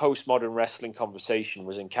the postmodern wrestling conversation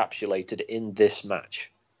was encapsulated in this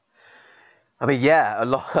match. I mean, yeah, a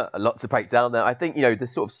lot to break down there. I think, the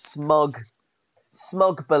sort of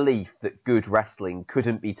smug belief that good wrestling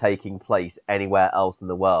couldn't be taking place anywhere else in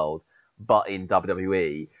the world but in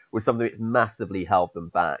WWE was something that massively held them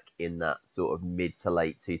back in that sort of mid to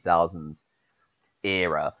late 2000s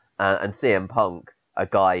era. And CM Punk, a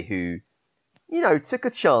guy who, took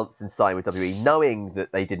a chance and signed with WWE, knowing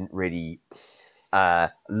that they didn't really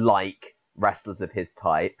like wrestlers of his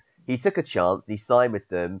type. He took a chance and he signed with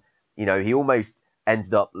them. He almost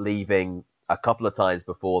ended up leaving a couple of times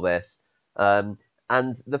before this. And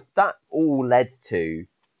that all led to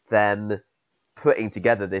them putting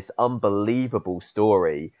together this unbelievable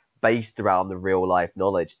story based around the real life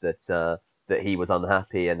knowledge that he was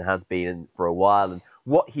unhappy and has been for a while, and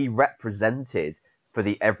what he represented for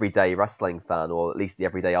the everyday wrestling fan, or at least the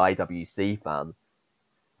everyday IWC fan,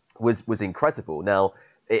 was incredible. Now,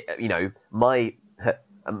 my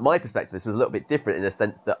perspective of this was a little bit different in the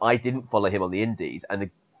sense that I didn't follow him on the indies and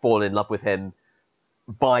fall in love with him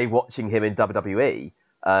by watching him in WWE.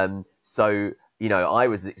 So, I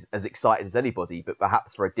was as excited as anybody, but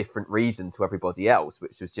perhaps for a different reason to everybody else,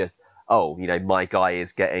 which was just, my guy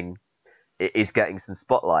is getting some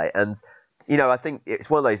spotlight. And, I think it's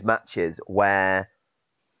one of those matches where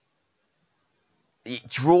it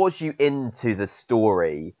draws you into the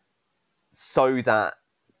story so that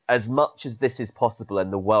as much as this is possible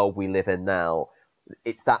in the world we live in now,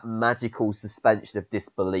 it's that magical suspension of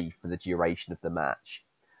disbelief for the duration of the match.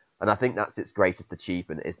 And I think that's its greatest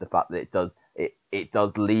achievement, is the fact that it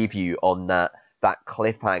does leave you on that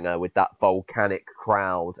cliffhanger with that volcanic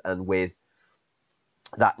crowd and with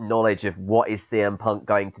that knowledge of what is CM Punk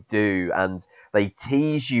going to do. And they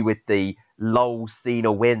tease you with the Lol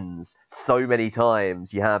Cena wins so many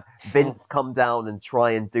times. You have Vince come down and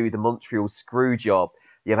try and do the Montreal screw job.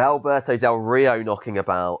 You have Alberto Del Rio knocking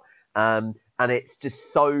about. And it's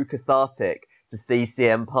just so cathartic to see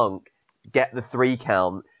CM Punk get the 3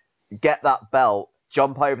 count, get that belt,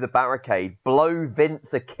 jump over the barricade, blow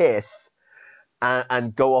Vince a kiss,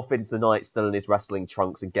 and go off into the night still in his wrestling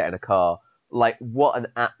trunks and get in a car. Like, what an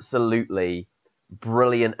absolutely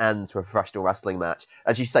brilliant end to a professional wrestling match.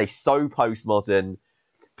 As you say, so postmodern,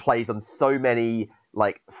 plays on so many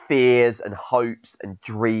fears and hopes and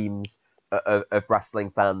dreams of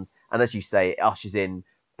wrestling fans. And as you say, it ushers in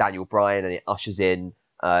Daniel Bryan, and it ushers in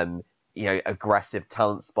aggressive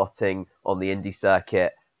talent spotting on the indie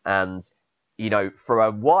circuit. And for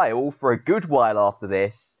a good while after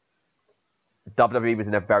this, WWE was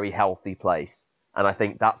in a very healthy place. And I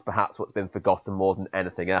think that's perhaps what's been forgotten more than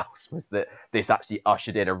anything else, was that this actually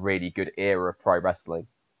ushered in a really good era of pro wrestling.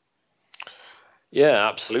 Yeah,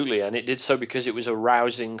 absolutely, and it did so because it was a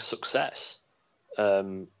rousing success.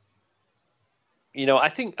 Um, I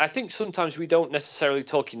think sometimes we don't necessarily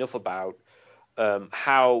talk enough about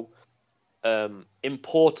how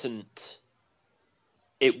important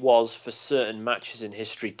it was for certain matches in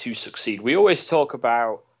history to succeed. We always talk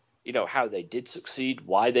about, how they did succeed,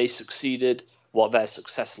 why they succeeded, what their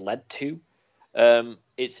success led to.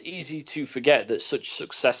 It's easy to forget that such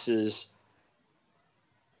successes,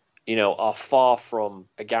 are far from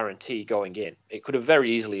a guarantee going in. It could have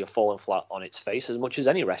very easily have fallen flat on its face, as much as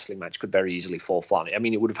any wrestling match could very easily fall flat. I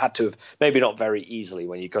mean, it would have had to have, maybe not very easily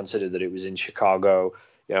when you consider that it was in Chicago,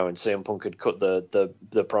 and CM Punk had cut the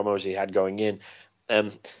promos he had going in.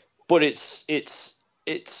 Um, but it's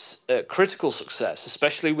a critical success,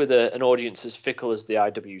 especially with an audience as fickle as the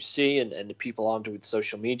IWC and the people armed with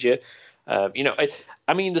social media.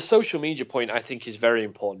 I mean, the social media point I think is very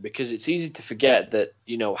important because it's easy to forget that,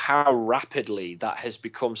 how rapidly that has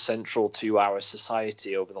become central to our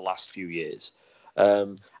society over the last few years.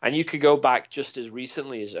 And you could go back just as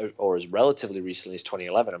recently or as relatively recently as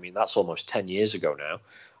 2011. I mean, that's almost 10 years ago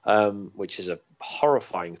now, which is a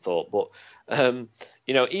horrifying thought. But,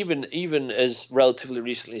 even as relatively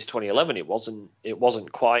recently as 2011, it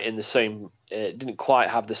wasn't quite in the same, it didn't quite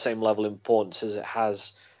have the same level of importance as it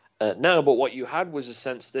has now. But what you had was a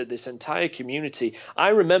sense that this entire community, I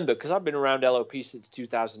remember, because I've been around LOP since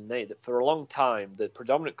 2008, that for a long time the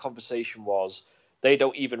predominant conversation was they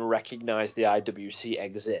don't even recognize the IWC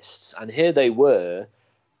exists. And here they were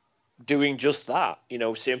doing just that.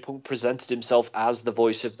 CM Punk presented himself as the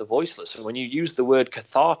voice of the voiceless. And when you use the word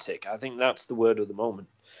cathartic, I think that's the word of the moment.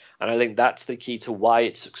 And I think that's the key to why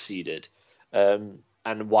it succeeded, and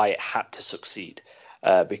why it had to succeed.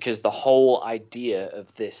 Because the whole idea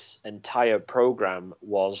of this entire program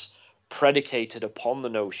was predicated upon the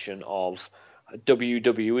notion of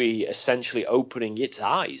WWE essentially opening its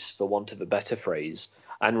eyes, for want of a better phrase,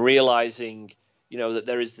 and realizing, that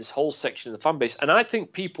there is this whole section of the fan base. And I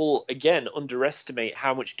think people, again, underestimate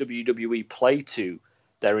how much WWE play to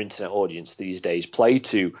their internet audience these days, play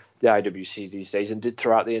to the IWC these days, and did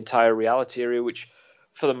throughout the entire reality area, which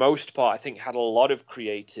for the most part, I think had a lot of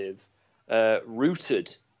creative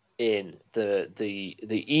rooted in the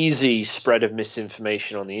easy spread of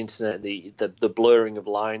misinformation on the internet, the blurring of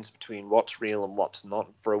lines between what's real and what's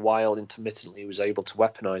not. For a while, intermittently was able to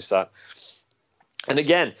weaponize that. And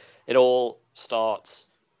again, it all starts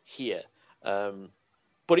here.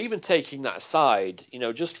 But even taking that aside,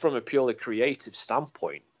 just from a purely creative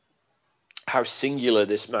standpoint, how singular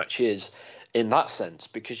this match is in that sense,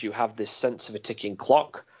 because you have this sense of a ticking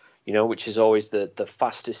clock, which is always the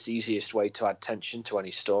fastest, easiest way to add tension to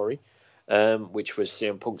any story, which was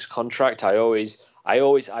CM Punk's contract. I always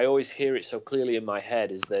hear it so clearly in my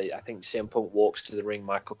head is that I think CM Punk walks to the ring,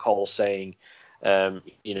 Michael Cole saying, at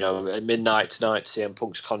midnight tonight, CM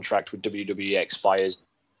Punk's contract with WWE expires.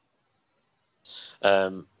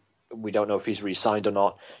 We don't know if he's re-signed or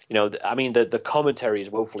not. I mean, the commentary is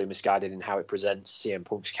woefully misguided in how it presents CM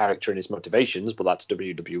Punk's character and his motivations, but that's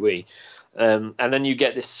WWE. And then you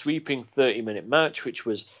get this sweeping 30-minute match, which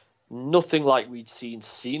was nothing like we'd seen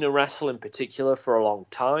Cena wrestle in particular for a long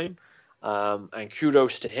time. And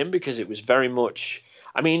kudos to him, because it was very much,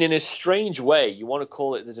 I mean, in a strange way, you want to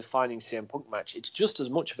call it the defining CM Punk match. It's just as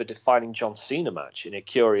much of a defining John Cena match in a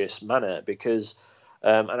curious manner, because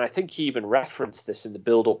and I think he even referenced this in the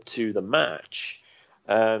build-up to the match.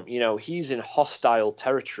 He's in hostile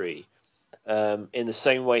territory, in the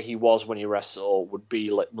same way he was when he wrestled, would be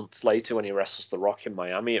like months later when he wrestles The Rock in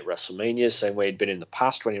Miami at WrestleMania, same way he'd been in the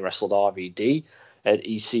past when he wrestled RVD at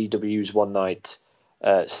ECW's One Night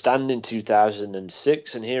Stand in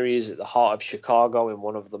 2006. And here he is at the heart of Chicago in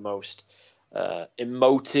one of the most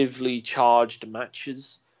emotively charged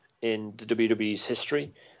matches in the WWE's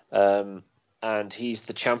history. And he's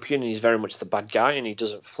the champion, and he's very much the bad guy, and he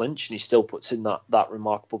doesn't flinch, and he still puts in that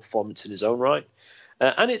remarkable performance in his own right.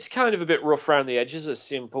 And it's kind of a bit rough around the edges, as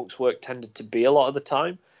CM Punk's work tended to be a lot of the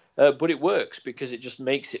time, but it works because it just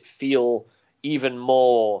makes it feel even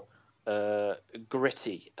more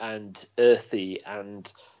gritty and earthy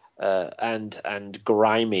and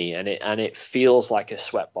grimy, and it feels like a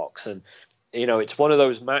sweatbox. And it's one of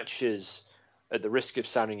those matches, at the risk of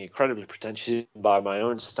sounding incredibly pretentious by my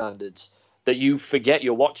own standards, that you forget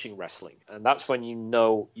you're watching wrestling. And that's when you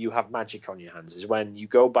know you have magic on your hands, is when you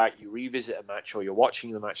go back, you revisit a match, or you're watching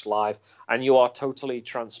the match live, and you are totally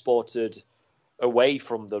transported away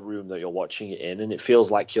from the room that you're watching it in, and it feels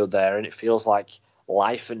like you're there, and it feels like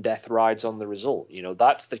life and death rides on the result. You know,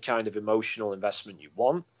 that's the kind of emotional investment you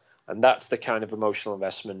want, and that's the kind of emotional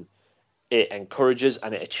investment it encourages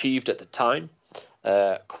and it achieved at the time.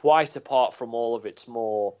 Quite apart from all of its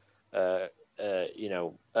more,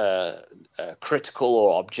 critical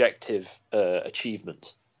or objective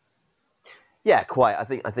achievements. Yeah, quite. I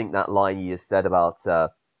think that line you just said about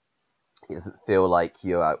it doesn't feel like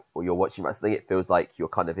you're watching wrestling. It feels like you're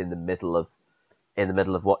kind of in the middle of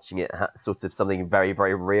watching it. Sort of something very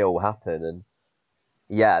very real happen. And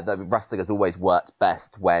yeah, the wrestling has always worked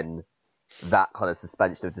best when that kind of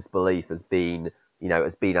suspension of disbelief has been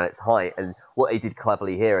at its height. And what they did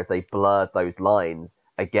cleverly here is they blurred those lines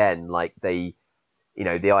again, like they,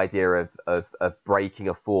 the idea of breaking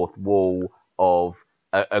a fourth wall, of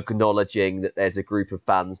acknowledging that there's a group of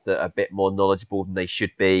fans that are a bit more knowledgeable than they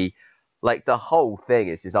should be. Like the whole thing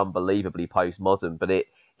is just unbelievably postmodern, but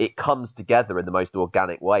it comes together in the most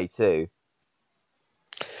organic way too.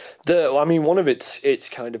 One of its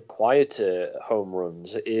kind of quieter home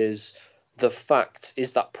runs is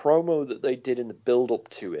that promo that they did in the build up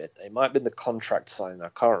to it. It might have been the contract signing, I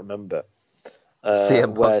can't remember.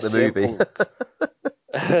 CM Where Punk the movie.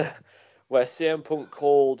 Where CM Punk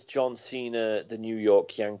called John Cena the New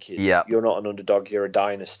York Yankees. Yeah. You're not an underdog, you're a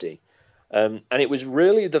dynasty. And it was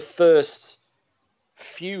really the first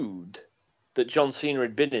feud that John Cena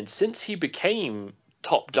had been in since he became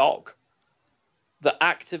top dog that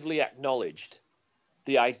actively acknowledged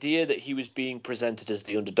the idea that he was being presented as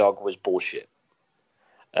the underdog was bullshit.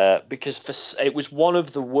 Because it was one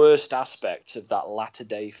of the worst aspects of that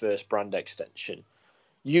latter-day first brand extension.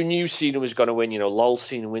 You knew Cena was going to win. LOL,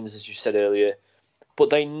 Cena wins, as you said earlier. But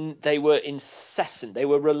they were incessant. They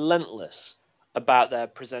were relentless about their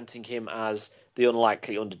presenting him as the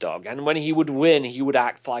unlikely underdog. And when he would win, he would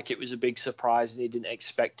act like it was a big surprise and he didn't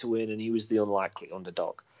expect to win and he was the unlikely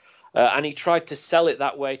underdog. And he tried to sell it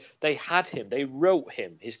that way. They had him. They wrote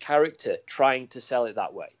him, his character, trying to sell it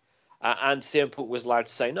that way. And CM Punk was allowed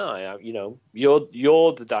to say, "No,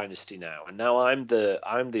 you're the dynasty now, and now I'm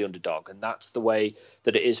the underdog," and that's the way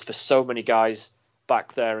that it is for so many guys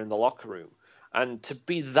back there in the locker room. And to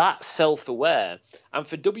be that self-aware, and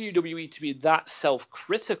for WWE to be that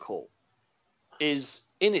self-critical, is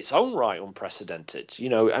in its own right unprecedented.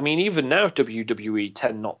 Even now WWE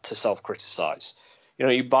tend not to self-criticize.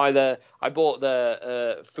 I bought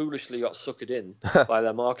their, foolishly got suckered in by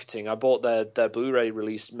their marketing. I bought their Blu-ray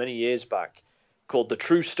release many years back called The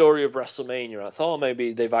True Story of WrestleMania. I thought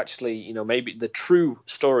maybe they've actually, maybe the true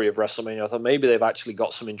story of WrestleMania. I thought maybe they've actually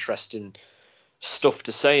got some interesting stuff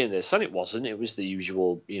to say in this. And it wasn't. It was the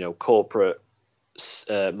usual, corporate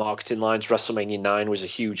marketing lines. WrestleMania 9 was a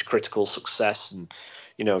huge critical success. And,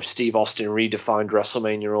 Steve Austin redefined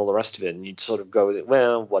WrestleMania and all the rest of it. And you'd sort of go with it,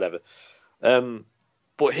 well, whatever.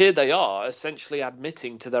 But here they are essentially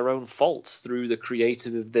admitting to their own faults through the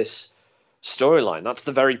creative of this storyline. That's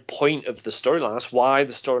the very point of the storyline. That's why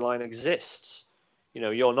the storyline exists.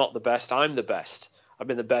 You're not the best, I'm the best. I've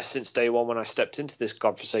been the best since day one when I stepped into this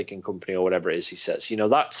godforsaken company or whatever it is he says.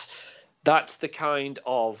 That's the kind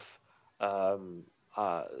of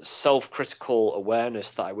self-critical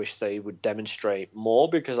awareness that I wish they would demonstrate more,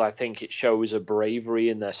 because I think it shows a bravery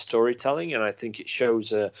in their storytelling, and I think it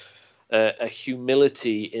shows a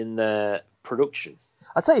humility in their production.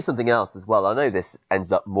 I'll tell you something else as well. I know this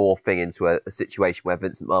ends up morphing into a situation where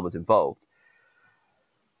Vincent McMahon was involved,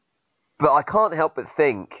 but I can't help but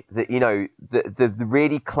think that, the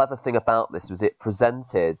really clever thing about this was it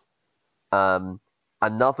presented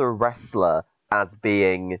another wrestler as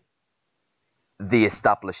being the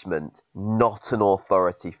establishment, not an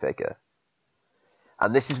authority figure.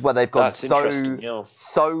 And this is where they've gone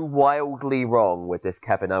so wildly wrong with this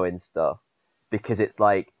Kevin Owens stuff, because it's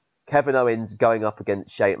like Kevin Owens going up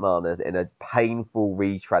against Shane McMahon in a painful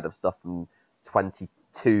retread of stuff from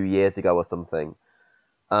 22 years ago or something.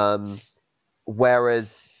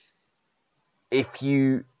 Whereas if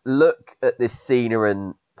you look at this Cena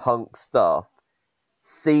and Punk stuff,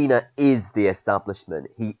 Cena is the establishment.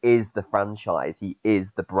 He is the franchise. He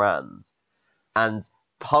is the brand. And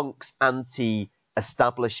Punk's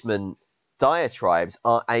anti-establishment diatribes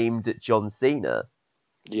are aimed at John Cena.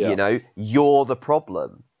 Yeah. You're the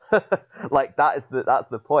problem. Like that's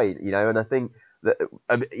the point, and I think that,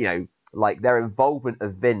 like their involvement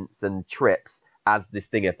of Vince and Trips as this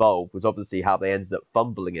thing evolved was obviously how they ended up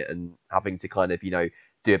fumbling it and having to kind of,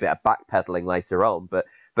 do a bit of backpedaling later on. But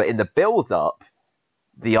in the build up,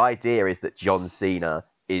 the idea is that John Cena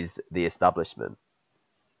is the establishment.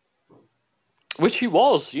 which he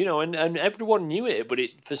was, and everyone knew it, but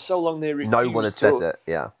for so long they No one had refused said to. it.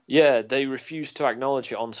 Yeah. Yeah, they refused to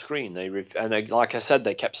acknowledge it on screen. Like I said,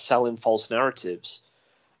 they kept selling false narratives.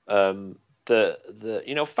 Fans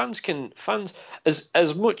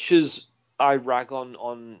as much as I rag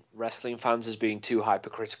on wrestling fans as being too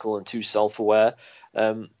hypercritical and too self-aware.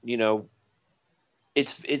 You know,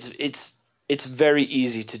 it's very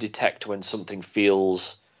easy to detect when something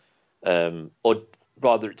feels, or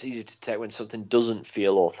rather, it's easy to detect when something doesn't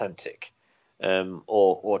feel authentic,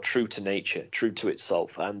 or true to nature, true to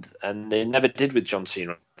itself, and it never did with John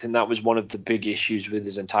Cena. I think that was one of the big issues with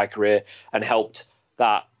his entire career, and helped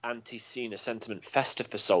that anti-Cena sentiment fester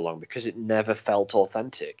for so long because it never felt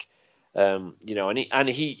authentic. And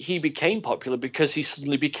he became popular because he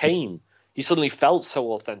suddenly felt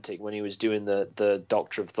so authentic when he was doing the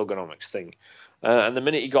Doctor of Thugonomics thing. And the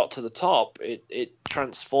minute he got to the top, it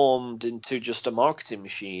transformed into just a marketing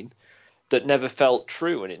machine that never felt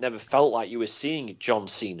true, and it never felt like you were seeing John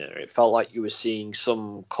Cena. It felt like you were seeing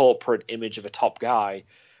some corporate image of a top guy,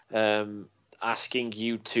 asking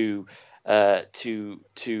you to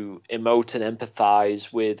emote and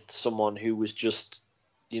empathize with someone who was just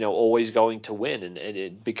always going to win,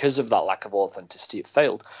 and because of that lack of authenticity, it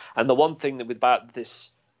failed. And the one thing that about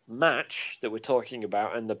this match that we're talking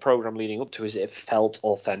about and the program leading up to is it felt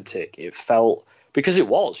authentic. It felt, because it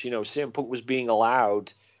was, CM Punk was being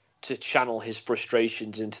allowed to channel his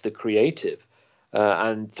frustrations into the creative.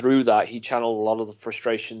 And through that, he channeled a lot of the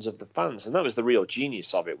frustrations of the fans. And that was the real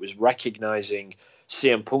genius of it, was recognizing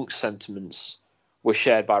CM Punk's sentiments were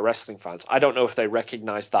shared by wrestling fans. I don't know if they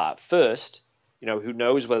recognized that at first. Who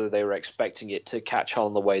knows whether they were expecting it to catch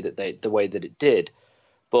on the way that it did.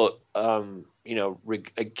 But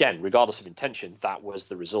again, regardless of intention, that was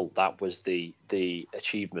the result. That was the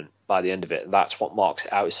achievement by the end of it. And that's what marks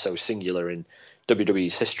it out as so singular in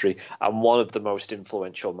WWE's history, and one of the most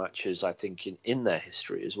influential matches, I think, in their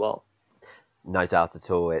history as well. No doubt at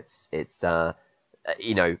all. It's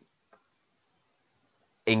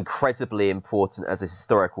incredibly important as a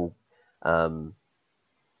historical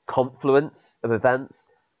confluence of events.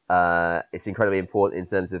 It's incredibly important in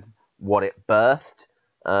terms of what it birthed.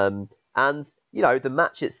 And the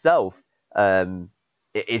match itself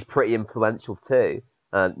it is pretty influential too,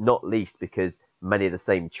 not least because many of the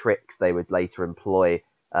same tricks they would later employ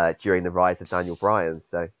during the rise of Daniel Bryan.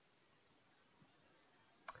 So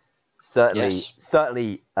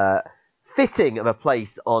certainly fitting of a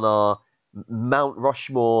place on our Mount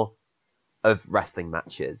Rushmore of wrestling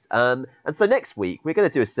matches. And so next week we're going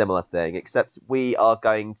to do a similar thing, except we are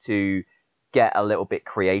going to get a little bit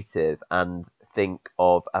creative and think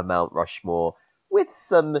of a Mount Rushmore with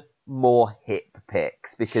some more hip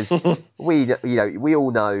picks, because we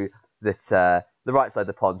all know that the right side of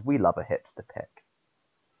the pond, we love a hipster pick.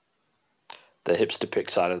 The hipster pick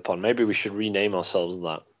side of the pond. Maybe we should rename ourselves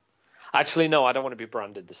that. Actually, no, I don't want to be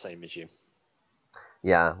branded the same as you.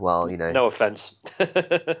 Yeah, well, No offense.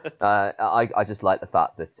 I just like the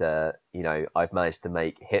fact that I've managed to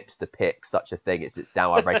make hipster pick such a thing. It's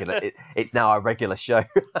now our regular. It's now our regular show.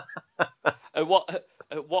 At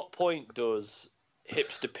what point does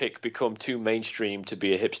hipster pick become too mainstream to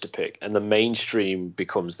be a hipster pick, and the mainstream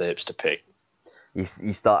becomes the hipster pick? You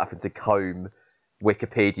start having to comb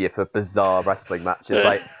Wikipedia for bizarre wrestling matches,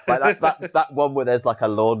 like that one where there's like a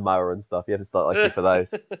lawnmower and stuff. You have to start looking for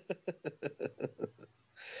those.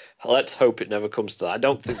 Let's hope it never comes to that. I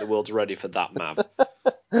don't think the world's ready for that, Mav.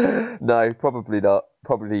 No, probably not.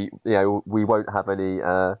 Probably, we won't have any.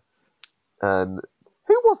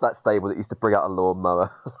 Who was that stable that used to bring out a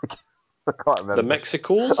lawnmower? I can't remember. The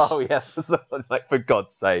Mexicals? Oh, yeah. Like, for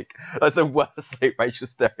God's sake. That's the worst racial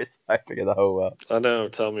stereotyping in the whole world. I know.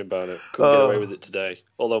 Tell me about it. Couldn't get away with it today.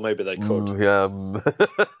 Although maybe they could.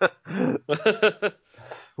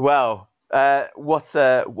 Well, what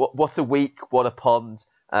a week. What a pond.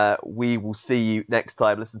 We will see you next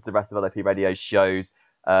time. Listen to the rest of LFP Radio shows.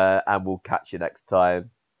 And we'll catch you next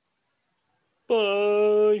time.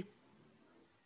 Bye.